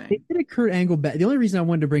backstage thing. They did a Kurt Angle The only reason I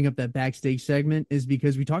wanted to bring up that backstage segment is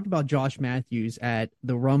because we talked about Josh Matthews at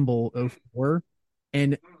the Rumble 04,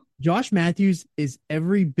 and Josh Matthews is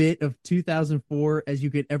every bit of 2004 as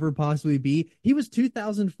you could ever possibly be. He was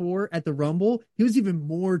 2004 at the Rumble. He was even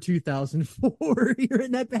more 2004 here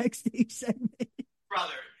in that backstage segment.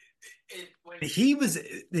 Brother, here's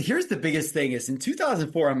the biggest thing is in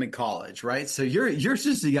 2004, I'm in college, right? So you're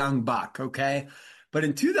just a young buck, okay? But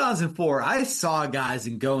in 2004, I saw guys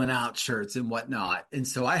in going out shirts and whatnot. And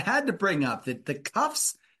so I had to bring up that the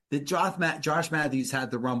cuffs that Josh Matthews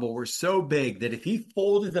had the Rumble were so big that if he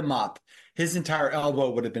folded them up, his entire elbow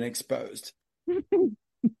would have been exposed.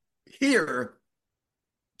 Here,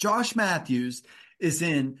 Josh Matthews is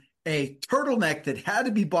in a turtleneck that had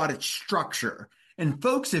to be bought at Structure. And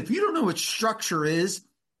folks, if you don't know what Structure is,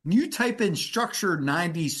 You type in structured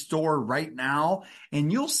 90s store right now,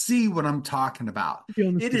 and you'll see what I'm talking about.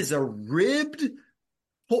 It is a ribbed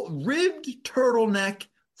turtleneck,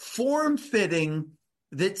 form fitting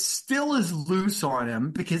that still is loose on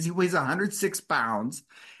him because he weighs 106 pounds,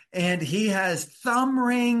 and he has thumb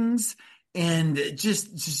rings and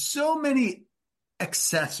just so many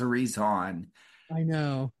accessories on. I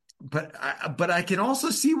know. But I can also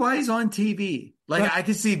see why he's on TV. Like Right. I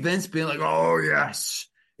can see Vince being like, "Oh yes,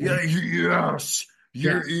 yeah, yes,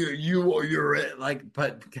 Yeah. you're it." Like,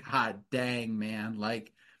 but God dang, man,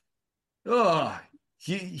 like, oh,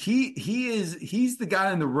 he's the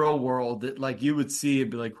guy in the real world that like you would see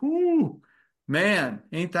and be like, "Whoo, man,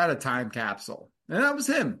 ain't that a time capsule?" And that was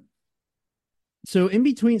him. So in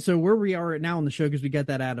between, so where we are right now on the show, because we got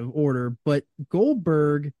that out of order, but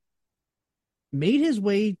Goldberg made his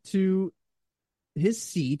way to his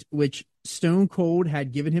seat, which Stone Cold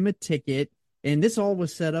had given him a ticket, and this all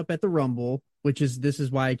was set up at the Rumble, which is this is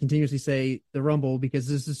why I continuously say the Rumble, because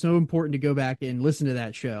this is so important to go back and listen to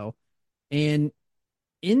that show. And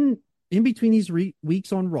in between these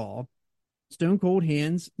weeks on Raw, Stone Cold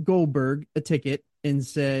hands Goldberg a ticket and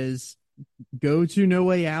says, "Go to No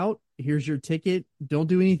Way Out. Here's your ticket. Don't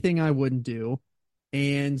do anything I wouldn't do."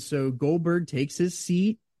 And so Goldberg takes his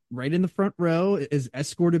seat right in the front row, is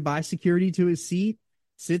escorted by security to his seat,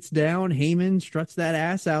 sits down. Heyman struts that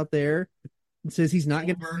ass out there and says he's not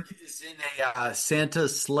going to. Goldberg is in a Santa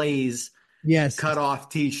Sleighs Yes, cutoff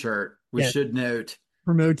T-shirt. We yes, should note.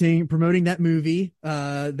 promoting that movie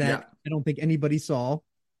Yeah. that I don't think anybody saw.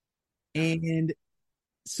 And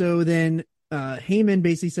so then Heyman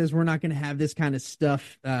basically says, "We're not going to have this kind of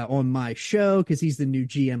stuff on my show," because he's the new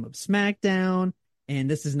GM of SmackDown, and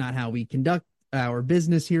this is not how we conduct our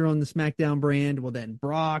business here on the SmackDown brand. Well, then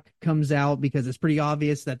Brock comes out because it's pretty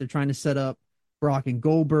obvious that they're trying to set up Brock and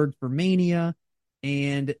Goldberg for Mania,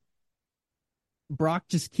 and Brock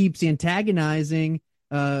just keeps antagonizing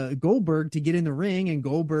Goldberg to get in the ring, and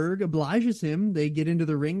Goldberg obliges him. They get into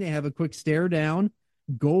the ring. They have a quick stare down.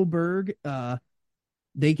 Goldberg,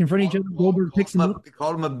 they confront each other. Goldberg picks him up.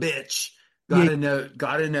 Called him a bitch. Yeah,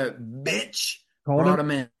 Got a note. Bitch. called Brought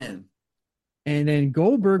him. him in. And then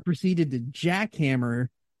Goldberg proceeded to jackhammer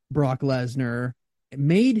Brock Lesnar. It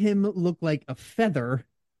made him look like a feather,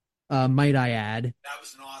 might I add. That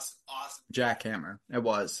was an awesome jackhammer. It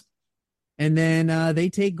was. And then they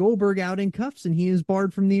take Goldberg out in cuffs, and he is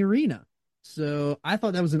barred from the arena. So I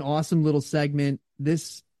thought that was an awesome little segment.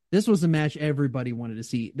 This was a match everybody wanted to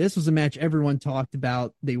see. This was a match everyone talked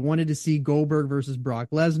about. They wanted to see Goldberg versus Brock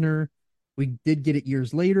Lesnar. We did get it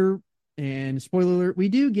years later. And spoiler alert, we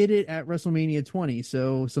do get it at WrestleMania 20.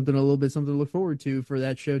 So something to look forward to for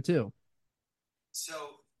that show too. So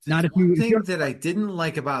Not if one you, thing that I didn't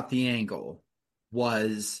like about the angle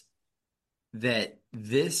was that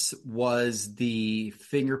this was the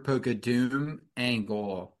finger poke of doom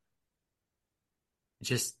angle,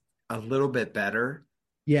 just a little bit better.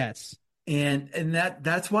 yes, And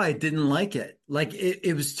that's why I didn't like it. Like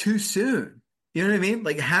it was too soon. You know what I mean?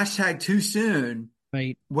 Like hashtag too soon,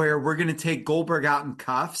 right, where we're gonna take Goldberg out in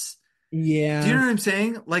cuffs. Do you know yeah, what I'm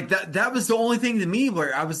saying? Like that was the only thing to me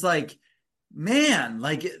where I was like, man,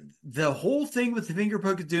 like the whole thing with the finger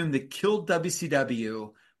poke of doom that killed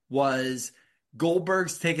WCW was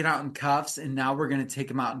Goldberg's taken out in cuffs, and now we're gonna take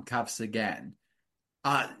him out in cuffs again.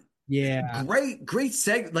 Uh yeah, great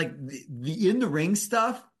seg, like the in the ring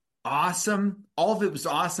stuff, awesome. All of it was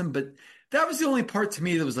awesome, but that was the only part to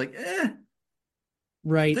me that was like,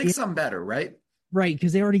 right, think something better, right? right,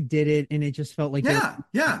 because they already did it, and it just felt like Yeah.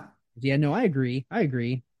 yeah, no, I agree.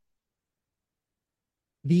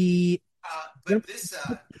 The But this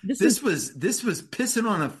is this was pissing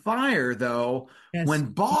on a fire though yes, when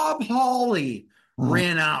Bob Holly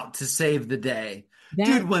ran out to save the day. that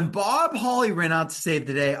Dude, when Bob Holly ran out to save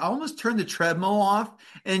the day, I almost turned the treadmill off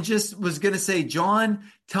and just was going to say, John,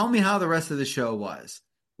 tell me how the rest of the show was.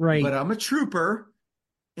 right. But I'm a trooper,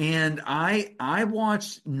 and I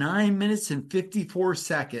watched 9 minutes and 54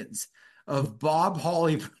 seconds of Bob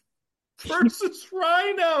Holly versus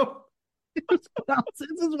Rhino. This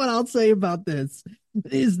is what I'll say about this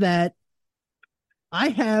is that I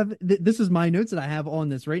have this is my notes that I have on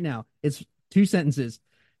this right now. It's two sentences.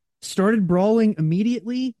 Started brawling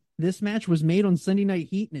immediately. This match was made on Sunday Night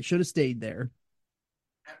Heat, and it should have stayed there.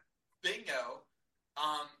 Bingo.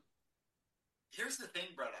 Here's the thing,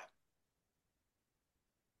 brother.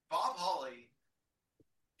 Bob Holly,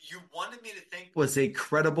 you wanted me to think was a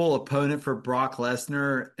credible opponent for Brock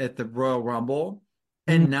Lesnar at the Royal Rumble,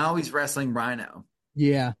 and now he's wrestling Rhino.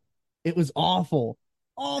 Yeah, it was awful,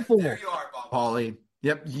 awful. There you are, Bob Holly.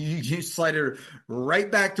 Yep, you slided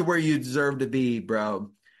right back to where you deserve to be, bro.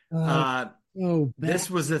 Oh, so bad. This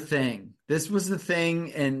was the thing. This was the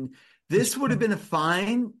thing, and this would have been a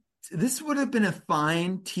fine. This would have been a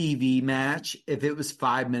fine TV match if it was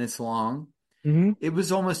 5 minutes long. Mhm. It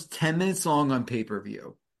was almost 10 minutes long on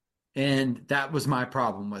pay-per-view. And that was my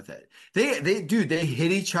problem with it. They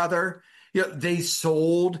hit each other. You know, they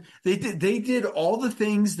sold. They did all the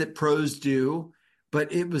things that pros do,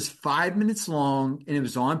 but it was 5 minutes long and it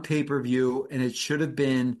was on pay-per-view and it should have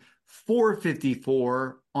been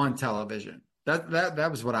 4:54 on television. That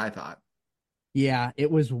was what I thought. Yeah, it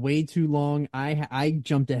was way too long. I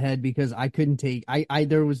jumped ahead because I couldn't take I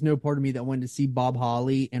there was no part of me that wanted to see Bob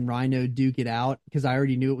Holly and Rhino duke it out because I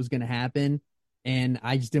already knew it was going to happen and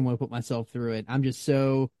I just didn't want to put myself through it. I'm just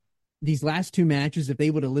so these last two matches, if they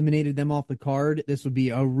would have eliminated them off the card, this would be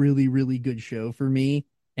a really, really good show for me.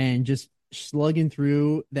 And just slugging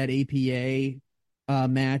through that APA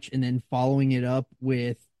match and then following it up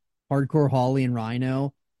with Hardcore Holly and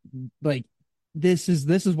Rhino, like this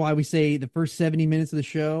is why we say the first 70 minutes of the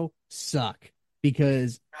show suck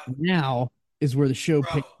because now is where the show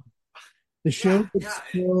Bro, picks. The show yeah, gets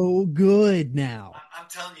so good now. I'm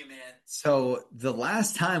telling you, man. So the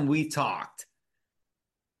last time we talked,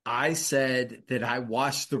 I said that I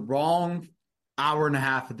watched the wrong hour and a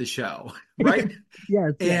half of the show, right?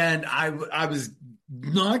 Yes, yes. And I was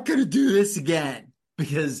not going to do this again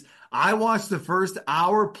because I watched the first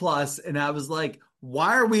hour plus and I was like,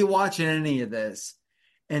 why are we watching any of this?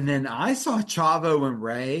 And then I saw Chavo and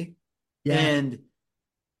Ray Yeah. and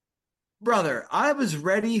brother, I was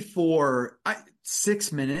ready for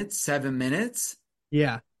 6 minutes, 7 minutes,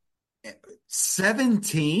 Yeah.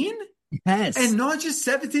 17. Yes. And not just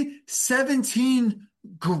 17, 17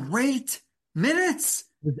 great minutes.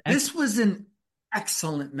 This was an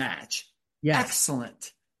excellent match. Yes.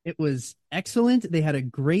 Excellent. It was excellent. They had a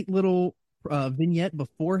great little vignette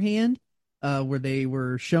beforehand where they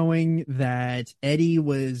were showing that Eddie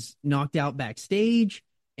was knocked out backstage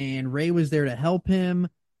and Ray was there to help him.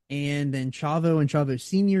 And then Chavo and Chavo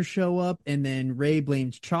Sr. show up, and then Ray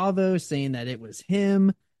blames Chavo, saying that it was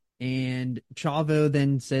him. And Chavo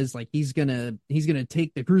then says like he's gonna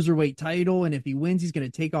take the cruiserweight title, and if he wins, he's gonna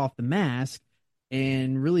take off the mask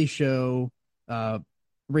and really show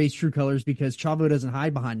Ray's true colors because Chavo doesn't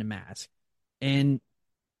hide behind the mask. And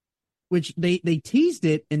which they teased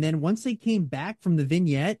it, and then once they came back from the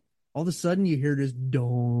vignette, all of a sudden you hear this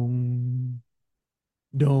dong,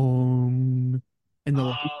 dong, and the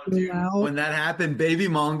lights Oh, go dude. out. When that happened, Baby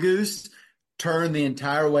Mongoose turned the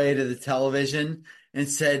entire way to the television and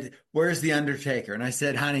said, "Where's the Undertaker?" And I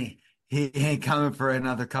said, "Honey, he ain't coming for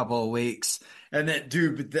another couple of weeks." And that,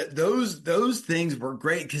 dude, but those things were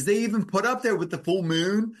great because they even put up there with the full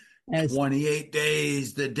moon, As 28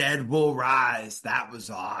 days, the dead will rise. That was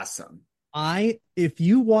awesome. if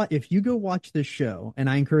you go watch this show, and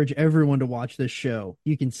I encourage everyone to watch this show,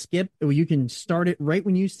 you can skip or you can start it right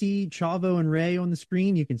when you see Chavo and Ray on the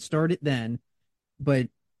screen. You can start it then, but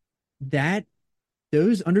that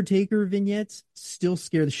those Undertaker vignettes still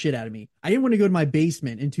scare the shit out of me. I didn't want to go to my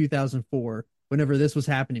basement in 2004 whenever this was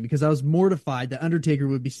happening because I was mortified that Undertaker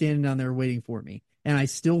would be standing down there waiting for me. And I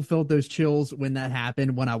still felt those chills when that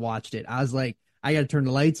happened when I watched it. I was like, I got to turn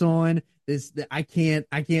the lights on. I can't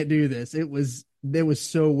do this. It was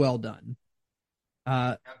so well done.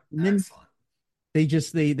 And then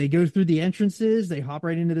Excellent. they go through the entrances, they hop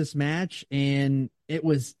right into this match, and it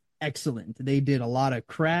was excellent. They did a lot of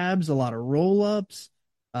crabs, a lot of roll ups.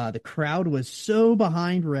 The crowd was so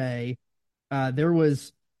behind Ray. There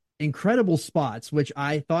was incredible spots, which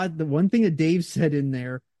I thought the one thing that Dave said in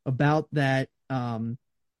there about that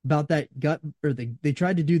gut or they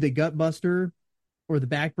tried to do the gut buster or the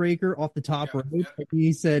backbreaker off the top rope. Yep.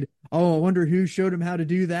 He said, "Oh, I wonder who showed him how to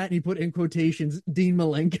do that." And he put in quotations Dean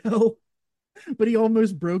Malenko. But he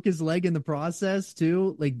almost broke his leg in the process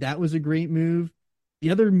too. Like that was a great move.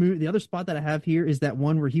 The other spot that I have here is that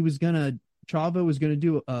one where Chavo was gonna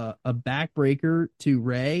do a backbreaker to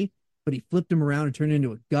Ray, but he flipped him around and turned it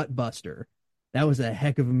into a gut buster. That was a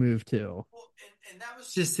heck of a move too. Well, and that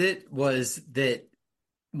was just it, was that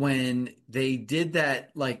when they did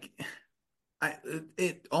that, like,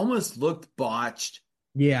 it almost looked botched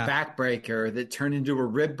Yeah, backbreaker that turned into a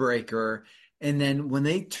rib breaker. And then when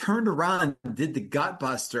they turned around and did the gut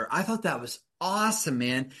buster, I thought that was awesome,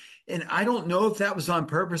 man. And I don't know if that was on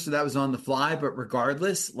purpose or that was on the fly, but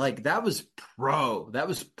regardless, like that was pro. That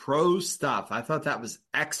was pro stuff. I thought that was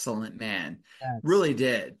excellent, man. that's Really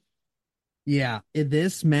did. yeah.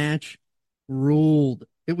 This match ruled.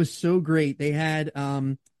 It was so great. They had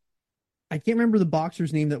I can't remember the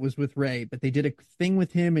boxer's name that was with Ray, but they did a thing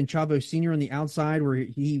with him and Chavo Sr. on the outside where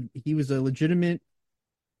he was a legitimate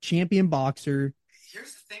champion boxer.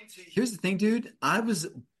 Here's the thing, dude. I was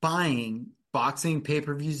buying boxing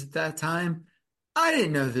pay-per-views at that time. I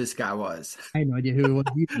didn't know who this guy was. I had no idea who it was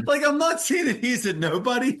either. Like, I'm not saying that he's a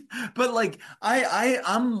nobody, but like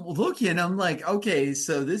I'm looking, I'm like, okay,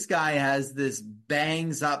 so this guy has this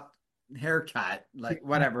bangs up haircut, like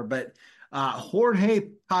whatever, but Jorge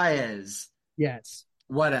Paez, Yes.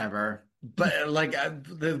 whatever. But like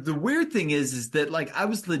the weird thing is that like I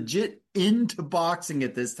was legit into boxing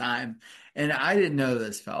at this time, and I didn't know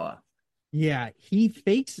this fella. Yeah, he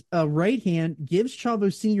fakes a right hand, gives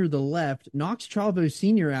Chavo Sr. the left, knocks Chavo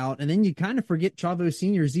Sr. out, and then you kind of forget Chavo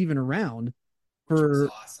Sr. is even around Which was for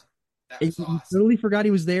awesome. That was you awesome. totally forgot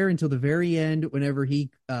he was there until the very end whenever he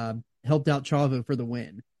helped out Chavo for the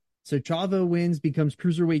win. So Chavo wins, becomes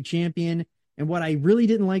cruiserweight champion. And what I really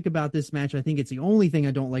didn't like about this match, I think it's the only thing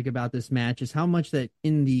I don't like about this match, is how much that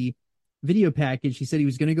in the video package he said he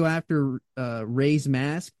was going to go after Ray's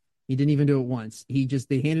mask. He didn't even do it once. They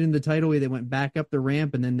handed him the title, they went back up the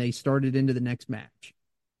ramp, and then they started into the next match.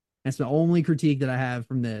 That's the only critique that I have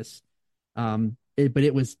from this. But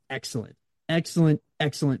it was excellent, excellent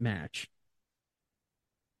match.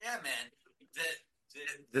 Yeah, man.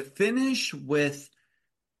 The finish with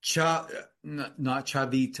not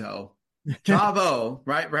Chavito, Chavo,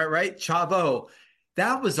 right, Chavo.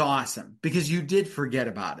 That was awesome because you did forget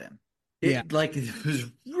about him. Like it was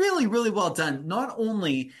really, really well done. Not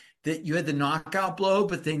only that you had the knockout blow,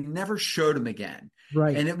 but they never showed him again.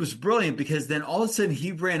 Right. And it was brilliant because then all of a sudden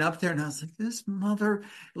he ran up there and I was like, this mother,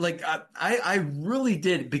 like I really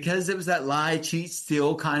did, because it was that lie, cheat,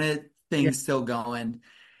 steal kind of thing still going.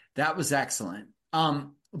 That was excellent.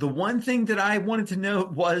 The one thing that I wanted to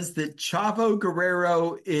note was that Chavo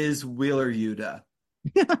Guerrero is Wheeler Yuta.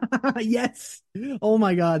 Yes. Oh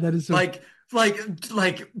my God, that is so like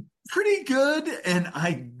pretty good, and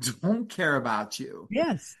I don't care about you.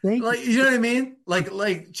 Yes, thank you. You know what I mean? Like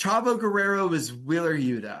Chavo Guerrero is Wheeler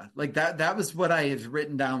Yuta. Like that was what I had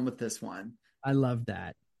written down with this one. I love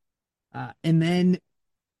that. And then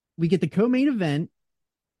we get the co-main event,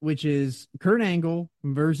 which is Kurt Angle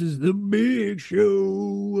versus The Big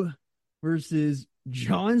Show versus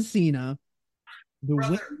John Cena.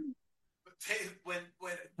 Brother,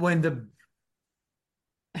 when the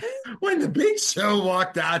Big Show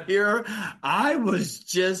walked out here, I was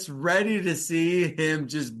just ready to see him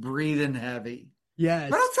just breathing heavy. Yes.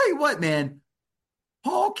 But I'll tell you what, man,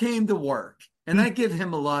 Paul came to work, and I give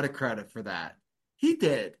him a lot of credit for that. He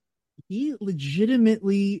did. He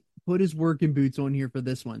legitimately put his working boots on here for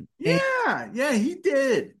this one. Yeah, he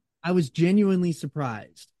did. I was genuinely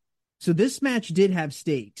surprised. So this match did have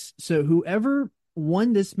stakes. So whoever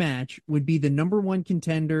won this match would be the number one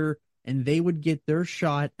contender, and they would get their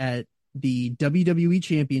shot at the WWE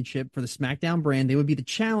Championship for the SmackDown brand. They would be the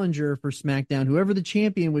challenger for SmackDown, whoever the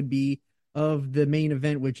champion would be of the main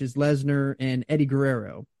event, which is Lesnar and Eddie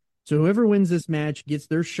Guerrero. So whoever wins this match gets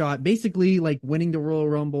their shot, basically like winning the Royal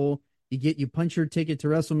Rumble. You punch your ticket to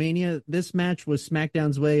WrestleMania. This match was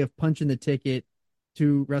SmackDown's way of punching the ticket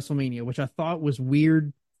to WrestleMania, which I thought was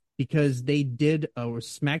weird because they did a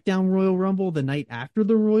SmackDown Royal Rumble the night after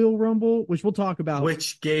the Royal Rumble, which we'll talk about.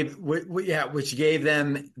 Which gave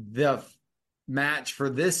them the match for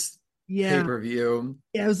this pay-per-view.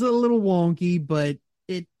 Yeah, it was a little wonky, but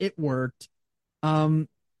it worked.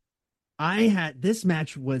 This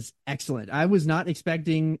match was excellent. I was not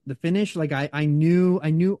expecting the finish. Like I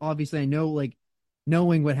knew, obviously I know, like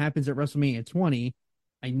knowing what happens at WrestleMania 20,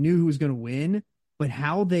 I knew who was going to win, but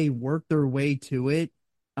how they worked their way to it,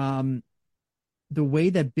 the way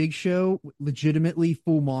that Big Show, legitimately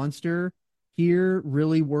full monster here,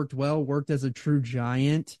 really worked well, worked as a true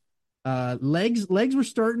giant. Legs were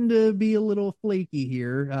starting to be a little flaky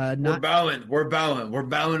here. We're bowing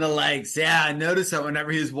the legs. Yeah, I noticed that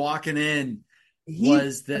whenever he was walking in, he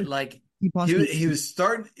was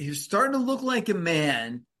starting to look like a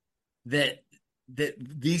man that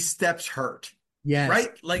these steps hurt. Yes. Right?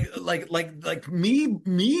 Like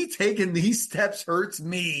me taking these steps hurts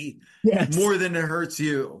me more than it hurts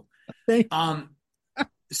you.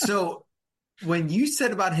 So when you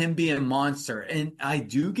said about him being a monster, and I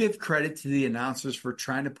do give credit to the announcers for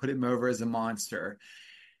trying to put him over as a monster,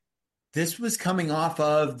 this was coming off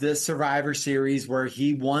of the Survivor Series where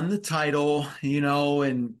he won the title,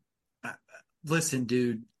 and listen,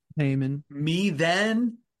 dude, Heyman, me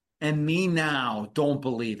then and me now don't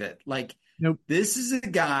believe it. Like, nope. This is a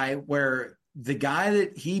guy where the guy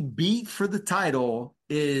that he beat for the title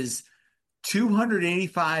is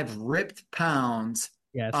 285 ripped pounds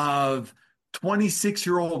of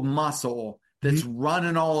 26-year-old muscle that's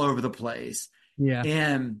running all over the place. Yeah.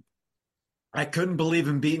 And I couldn't believe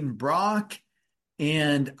him beating Brock.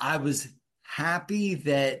 And I was happy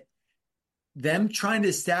that them trying to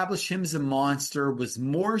establish him as a monster was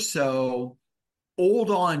more so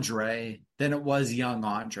old Andre than it was young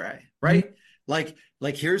Andre, Mhm. right?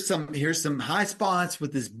 Like here's some high spots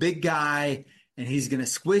with this big guy, and he's gonna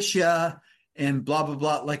squish you and blah blah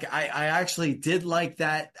blah. Like I actually did like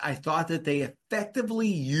that. I thought that they effectively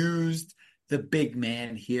used the big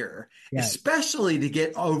man here, Yeah, especially to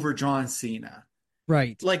get over John Cena.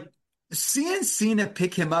 right. Like seeing Cena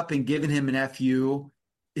pick him up and giving him an FU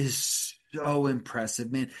is so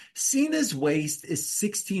impressive, man. Cena's waist is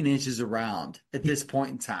 16 inches around at this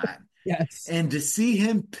point in time. Yes. And to see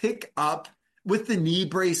him pick up with the knee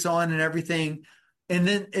brace on and everything, and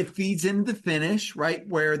then it feeds into the finish, right?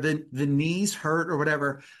 Where the knees hurt or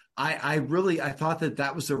whatever. I thought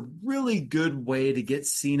that was a really good way to get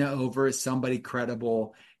Cena over as somebody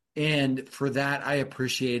credible. And for that, I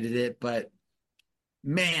appreciated it. But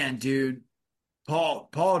man, dude,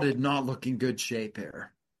 Paul did not look in good shape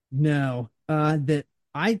here. No, that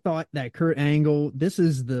I thought that Kurt Angle, this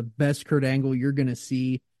is the best Kurt Angle you're gonna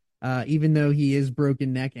see. Even though he is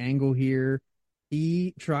broken neck Angle here,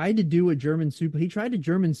 he tried to do a German suplex. He tried to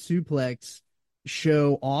German suplex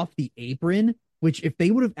show off the apron, which if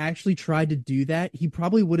they would have actually tried to do that, he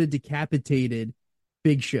probably would have decapitated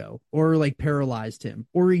Big Show or like paralyzed him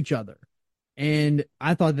or each other. And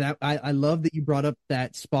I thought that I love that you brought up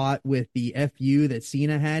that spot with the FU that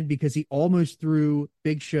Cena had because he almost threw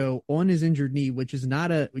Big Show on his injured knee, which is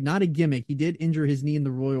not a gimmick. He did injure his knee in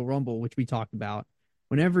the Royal Rumble, which we talked about.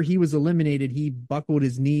 Whenever he was eliminated, he buckled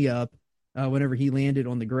his knee up whenever he landed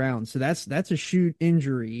on the ground. So that's a shoot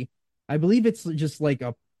injury. I believe it's just like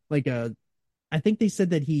a. I think they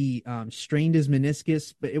said that he strained his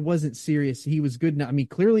meniscus, but it wasn't serious. He was good enough. I mean,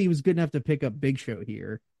 clearly he was good enough to pick up Big Show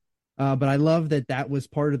here. But I love that that was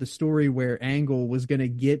part of the story where Angle was going to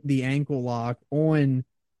get the ankle lock on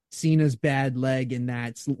Cena's bad leg, and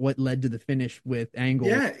that's what led to the finish with Angle.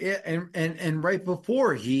 Yeah, and right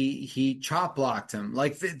before he chop blocked him.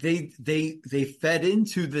 Like they fed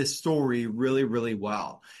into this story really really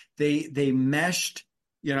well. They meshed,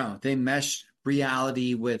 they meshed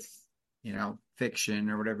reality with, fiction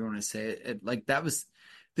or whatever you want to say. Like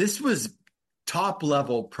this was top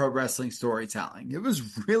level pro wrestling storytelling. It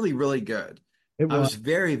was really really good. It I was. was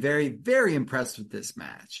very very very impressed with this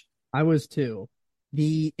match. I was too.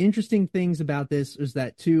 The interesting things about this is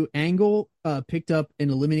that too Angle picked up an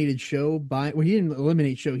eliminated Show by well he didn't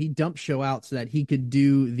eliminate Show, he dumped Show out so that he could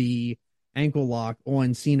do the ankle lock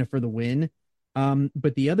on Cena for the win.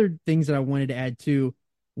 But the other things that I wanted to add too,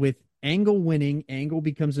 with Angle winning, Angle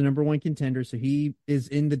becomes the number one contender, so he is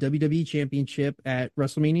in the WWE Championship at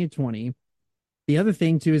WrestleMania 20. The other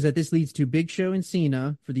thing too is that this leads to Big Show and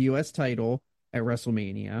Cena for the US title at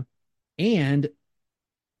WrestleMania. And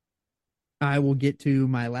I will get to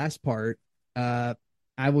my last part. I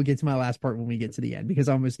will get to my last part when we get to the end because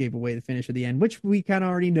I almost gave away the finish of the end, which we kind of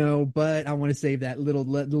already know, but I want to save that little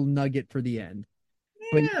nugget for the end.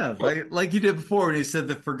 But Yeah, like you did before when you said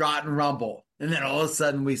the Forgotten Rumble, and then all of a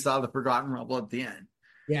sudden we saw the Forgotten Rumble at the end.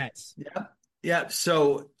 yes, Yeah, yeah.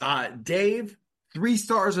 So, Dave, 3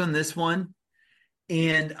 stars on this one,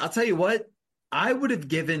 and I'll tell you what, I would have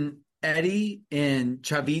given Eddie and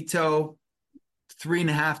Chavito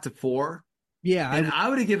 3.5 to 4, yeah, and I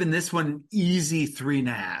would have given this one easy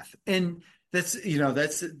 3.5. And that's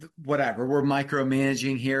whatever. We're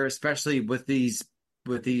micromanaging here, especially with these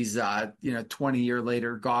 20-year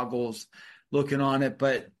later goggles looking on it.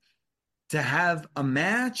 But to have a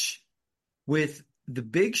match with the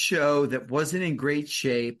Big Show that wasn't in great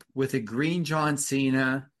shape with a green John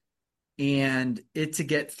Cena, and it to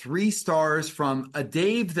get 3 stars from a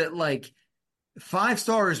Dave that, like, 5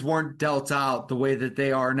 stars weren't dealt out the way that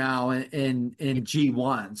they are now in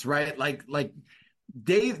G1s, right? Like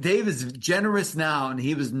Dave is generous now, and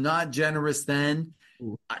he was not generous then.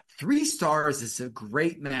 3 stars is a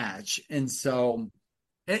great match, and so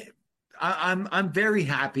I'm very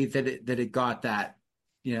happy that it got that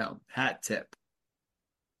hat tip.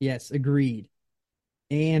 yes, agreed.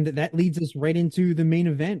 And that leads us right into the main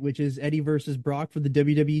event, which is Eddie versus Brock for the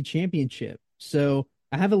WWE Championship. So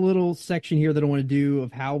I have a little section here that I want to do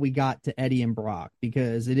of how we got to Eddie and Brock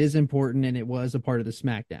because it is important and it was a part of the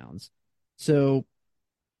SmackDowns. So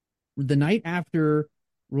the night after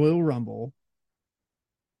Royal Rumble,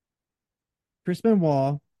 Chris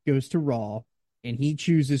Benoit goes to Raw and he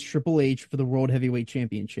chooses Triple H for the World Heavyweight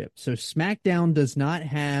Championship. So SmackDown does not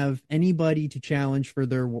have anybody to challenge for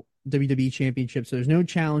their WWE Championship. So there's no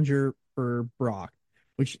challenger for Brock,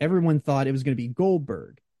 which everyone thought it was going to be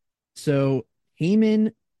Goldberg. So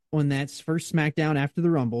Heyman on that first SmackDown after the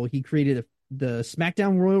Rumble, he created the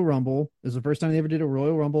SmackDown Royal Rumble. It was the first time they ever did a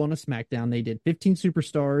Royal Rumble on a SmackDown. They did 15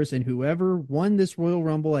 superstars, and whoever won this Royal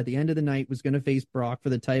Rumble at the end of the night was going to face Brock for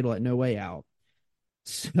the title at No Way Out.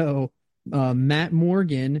 So Matt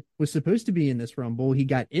Morgan was supposed to be in this Rumble. He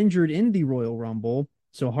got injured in the Royal Rumble,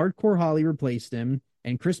 so Hardcore Holly replaced him,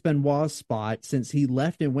 and Chris Benoit's spot, since he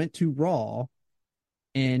left and went to Raw,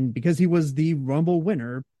 and because he was the Rumble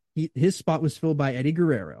winner, his spot was filled by Eddie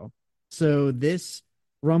Guerrero. So this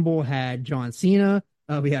Rumble had John Cena.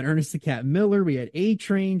 We had Ernest the Cat Miller. We had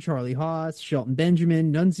A-Train, Charlie Haas, Shelton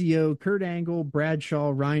Benjamin, Nunzio, Kurt Angle,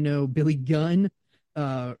 Bradshaw, Rhino, Billy Gunn,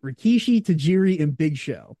 Rikishi, Tajiri, and Big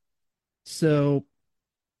Show. So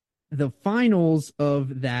the finals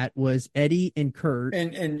of that was Eddie and Kurt.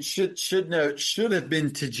 And should note, should have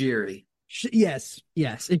been Tajiri. Yes.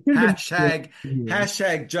 It could have been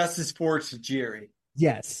Hashtag justice for Tajiri.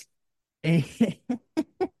 Yes. And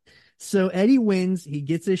so Eddie wins. He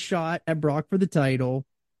gets his shot at Brock for the title.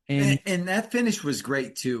 And that finish was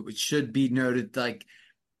great too. It should be noted, like,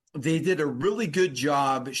 they did a really good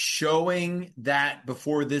job showing that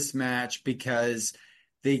before this match, because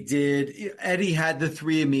Eddie had the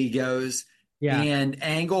three amigos, and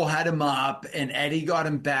Angle had him up, and Eddie got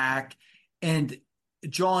him back. And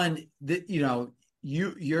John,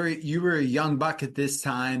 you were a young buck at this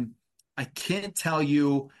time. I can't tell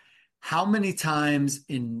you how many times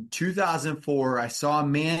in 2004 I saw a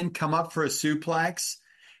man come up for a suplex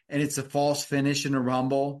and it's a false finish in a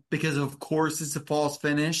Rumble, because of course it's a false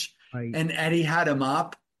finish. Right. And Eddie had him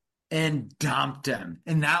up and dumped him.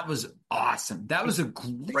 And that was awesome. That was a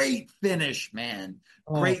great finish, man.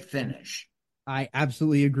 Great finish. I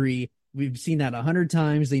absolutely agree. We've seen that 100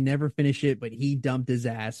 times. They never finish it, but he dumped his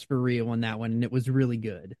ass for real on that one, and it was really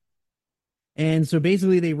good. And so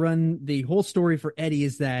basically they run the whole story for Eddie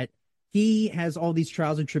is that he has all these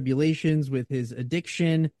trials and tribulations with his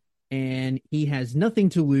addiction, and he has nothing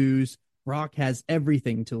to lose. Brock has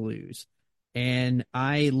everything to lose. And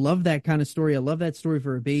I love that kind of story. I love that story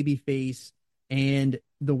for a baby face. And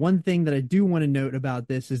the one thing that I do want to note about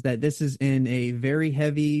this is that this is in a very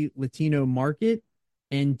heavy Latino market,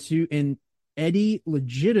 and Eddie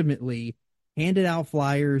legitimately handed out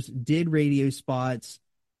flyers, did radio spots,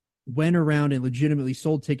 went around and legitimately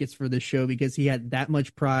sold tickets for this show because he had that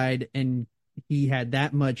much pride, and he had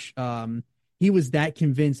that much he was that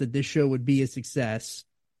convinced that this show would be a success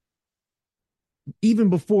even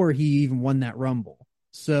before he even won that Rumble.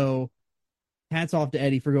 So hats off to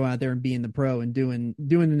Eddie for going out there and being the pro and doing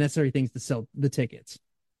the necessary things to sell the tickets.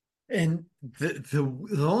 And the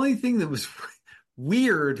only thing that was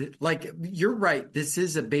weird, like, you're right, this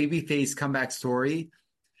is a babyface comeback story.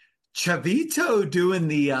 Chavito doing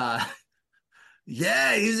the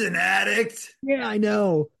he's an addict. Yeah, I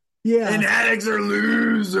know. Yeah. And addicts are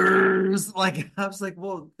losers. Like, I was like,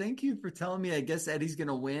 well, thank you for telling me. I guess Eddie's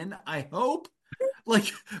gonna win. I hope.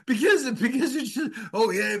 Like, because it's just,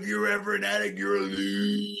 if you're ever an addict, you're a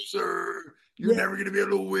loser. You're never gonna be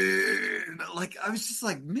able to win. Like, I was just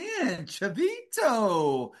like, man,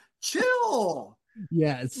 Chavito, chill.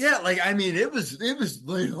 Yes. Yeah, like, I mean, it was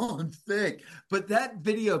laid on thick. But that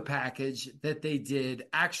video package that they did,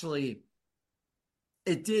 actually,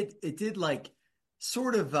 it did like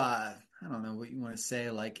sort of I don't know what you want to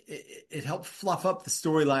say, like it helped fluff up the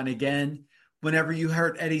storyline again. Whenever you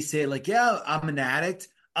heard Eddie say, like, yeah, I'm an addict,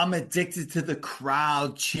 I'm addicted to the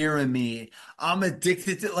crowd cheering me, I'm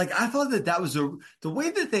addicted to, like, I thought that was the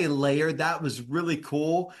way that they layered that was really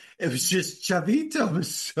cool. It was just, Chavito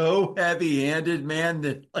was so heavy-handed, man,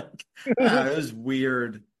 that, like, it was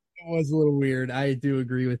weird. It was a little weird. I do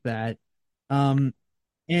agree with that. And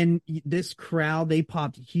this crowd, they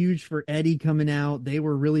popped huge for Eddie coming out. They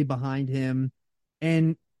were really behind him.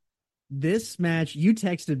 And this match, you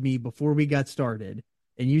texted me before we got started,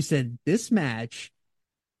 and you said this match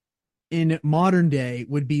in modern day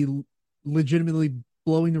would be legitimately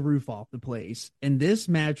blowing the roof off the place. And this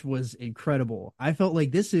match was incredible. I felt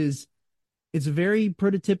like it's a very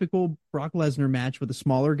prototypical Brock Lesnar match with a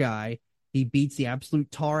smaller guy. He beats the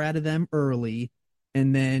absolute tar out of them early,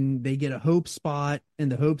 and then they get a hope spot,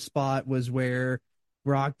 and the hope spot was where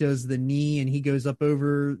Brock does the knee and he goes up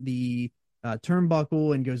over the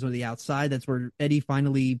turnbuckle and goes on the outside. That's where Eddie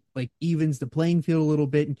finally, like, evens the playing field a little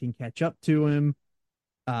bit and can catch up to him.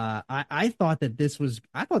 I thought this was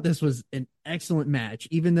an excellent match,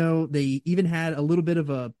 even though they even had a little bit of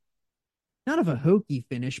a, not of a hokey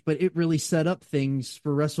finish, but it really set up things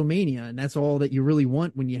for WrestleMania. And that's all that you really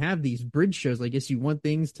want when you have these bridge shows. I guess you want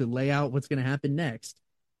things to lay out what's going to happen next.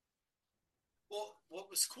 Well, what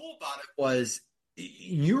was cool about it was,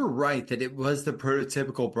 you were right that it was the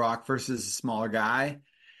prototypical Brock versus a smaller guy.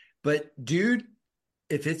 But, dude,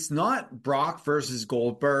 if it's not Brock versus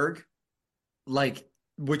Goldberg, like,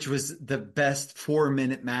 which was the best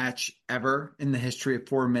 4-minute match ever in the history of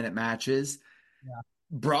 4-minute matches, Yeah.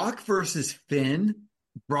 Brock versus Finn,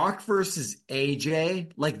 Brock versus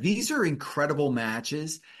AJ, like these are incredible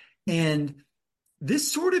matches. And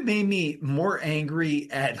this sort of made me more angry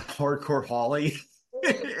at Hardcore Holly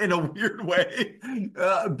in a weird way,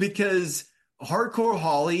 because Hardcore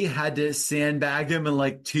Holly had to sandbag him and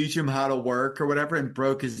like teach him how to work or whatever and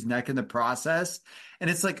broke his neck in the process. And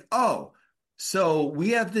it's like, oh, so we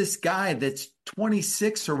have this guy that's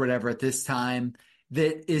 26 or whatever at this time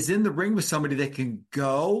that is in the ring with somebody that can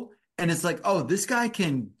go. And it's like, oh, this guy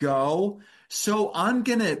can go. So I'm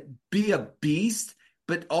going to be a beast,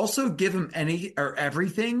 but also give him any or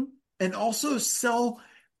everything and also sell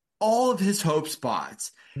all of his hope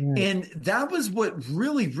spots. Right. And that was what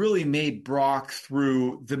really, really made Brock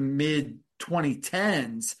through the mid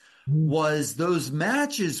 2010s Mhm. was those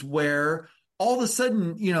matches where all of a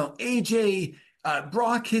sudden, AJ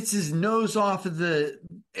Brock hits his nose off of the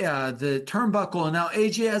turnbuckle, and now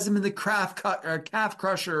AJ has him in the calf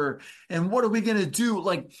crusher. And what are we gonna do?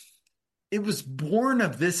 Like it was born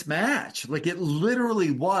of this match, like it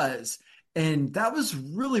literally was, and that was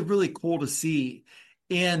really, really cool to see.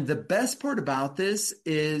 And the best part about this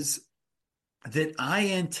is that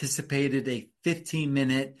I anticipated a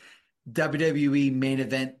 15-minute WWE main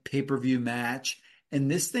event pay-per-view match,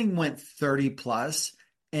 and this thing went 30 plus,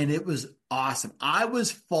 and it was awesome. I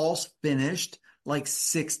was false finished like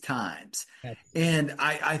 6 times. Yes. And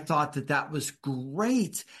I thought that that was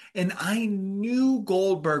great. And I knew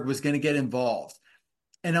Goldberg was going to get involved.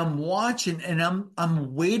 And I'm watching and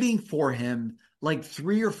I'm waiting for him like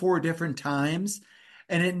 3 or 4 different times,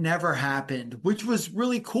 and it never happened, which was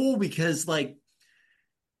really cool because like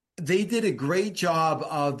they did a great job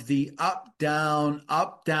of the up, down,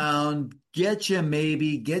 get you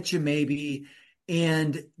maybe.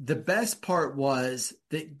 And the best part was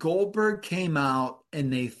that Goldberg came out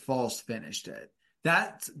and they false finished it.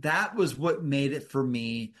 That was what made it for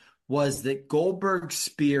me, was that Goldberg's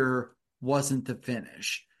spear wasn't the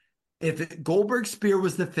finish. If Goldberg's spear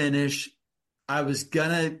was the finish, I was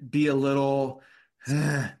gonna be a little,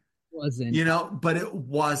 Wasn't. but it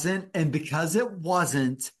wasn't. And because it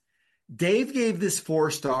wasn't, Dave gave this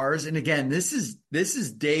 4 stars. And again, this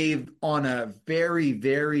is Dave on a very,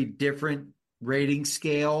 very different rating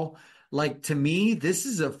scale. Like to me, this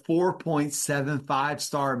is a 4.75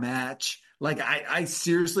 star match. Like I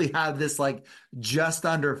seriously have this like just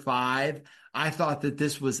under 5. I thought that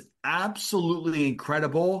this was absolutely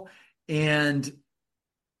incredible. And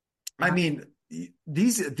I mean,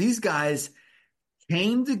 these guys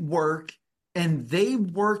came to work and they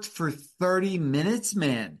worked for 30 minutes,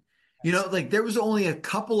 man. Like there was only a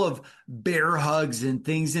couple of bear hugs and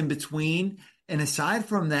things in between. And aside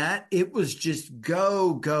from that, it was just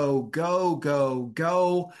go, go, go, go,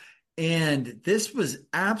 go. And this was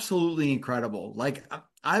absolutely incredible. Like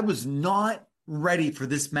I was not ready for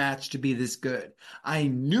this match to be this good. I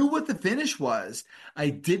knew what the finish was. I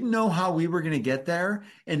didn't know how we were going to get there.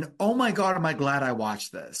 And oh my God, am I glad I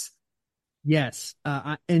watched this. Yes.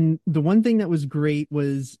 And the one thing that was great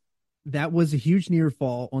was that was a huge near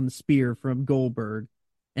fall on the spear from Goldberg.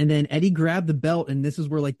 And then Eddie grabbed the belt, and this is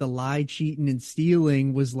where like the lie, cheating, and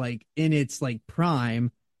stealing was like in its like prime.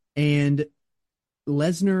 And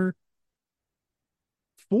Lesnar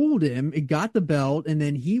fooled him. It got the belt, and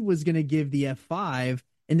then he was gonna give the F5,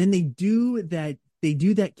 and then they do that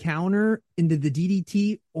counter into the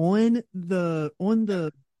DDT on the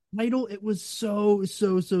title. It was so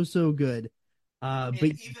good. And But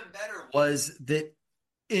even better was that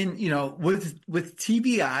with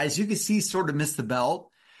TV eyes, you could see sort of miss the belt.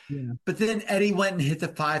 yeah. But then Eddie went and hit the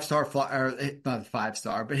 5-star or not the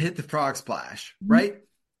 5-star, but hit the frog splash, Mhm. right?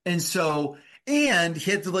 And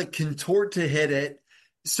he had to like contort to hit it.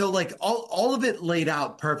 So like all of it laid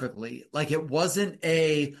out perfectly. Like it wasn't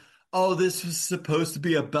oh, this was supposed to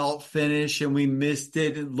be a belt finish and we missed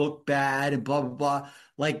it and looked bad and blah, blah, blah.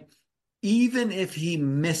 Like even if he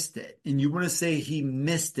missed it and you want to say he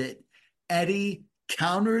missed it, Eddie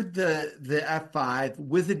countered the F5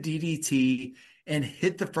 with a DDT and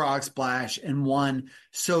hit the frog splash and won.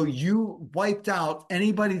 So you wiped out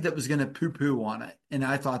anybody that was going to poo-poo on it. And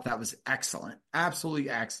I thought that was excellent. Absolutely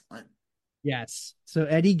excellent. Yes. So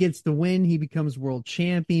Eddie gets the win. He becomes world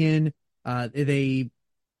champion.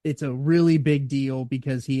 It's a really big deal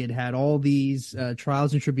because he had all these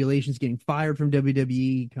trials and tribulations, getting fired from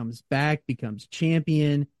WWE, comes back, becomes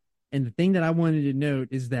champion. And the thing that I wanted to note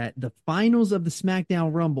is that the finals of the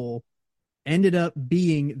SmackDown Rumble ended up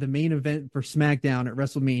being the main event for SmackDown at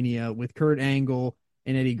WrestleMania with Kurt Angle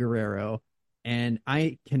and Eddie Guerrero. And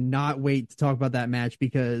I cannot wait to talk about that match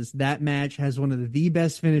because that match has one of the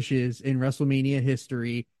best finishes in WrestleMania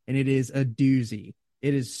history, and it is a doozy.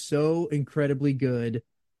 It is so incredibly good.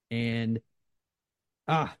 And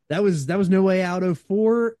that was No Way Out of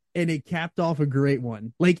 4, and it capped off a great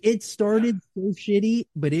one. Like it started so shitty,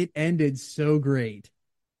 but it ended so great.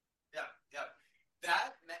 Yeah,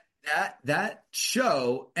 yeah. That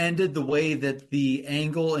show ended the way that the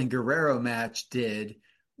Angle and Guerrero match did,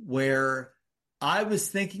 where I was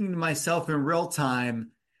thinking to myself in real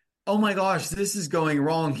time, "Oh my gosh, this is going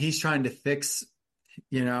wrong." He's trying to fix,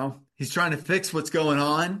 he's trying to fix what's going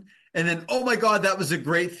on, and then, "Oh my God, that was a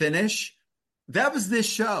great finish." That was this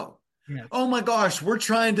show. Yeah. Oh my gosh, we're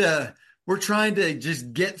trying to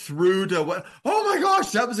just get through to what. Oh my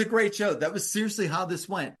gosh, that was a great show. That was seriously how this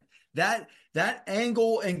went. That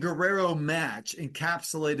Angle and Guerrero match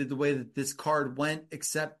encapsulated the way that this card went,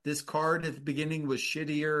 except this card at the beginning was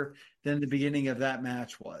shittier than the beginning of that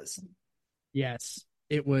match was. Yes,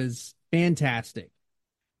 it was fantastic.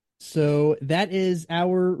 So that is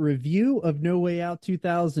our review of No Way Out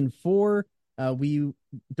 2004. We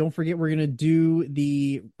don't forget we're gonna do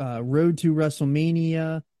the Road to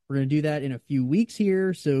WrestleMania. We're gonna do that in a few weeks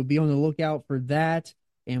here, so be on the lookout for that.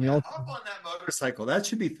 And we Yeah, also, hop on that motorcycle. That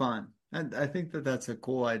should be fun. I think that that's a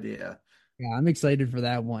cool idea. yeah, I'm excited for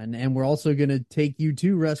that one. And we're also gonna take you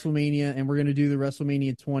to WrestleMania, and we're gonna do the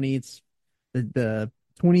WrestleMania 20. It's the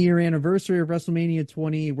 20-year anniversary of WrestleMania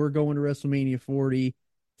 20. We're going to WrestleMania 40.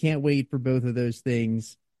 Can't wait for both of those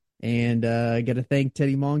things. And I got to thank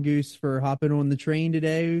Teddy Mongoose for hopping on the train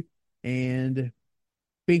today. And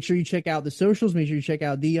make sure you check out the socials. Make sure you check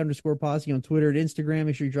out _posse on Twitter and Instagram.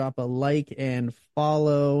 Make sure you drop a like and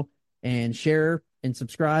follow and share and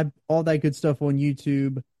subscribe. All that good stuff on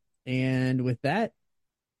YouTube. And with that,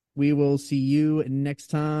 we will see you next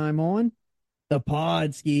time on the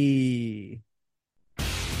Podski.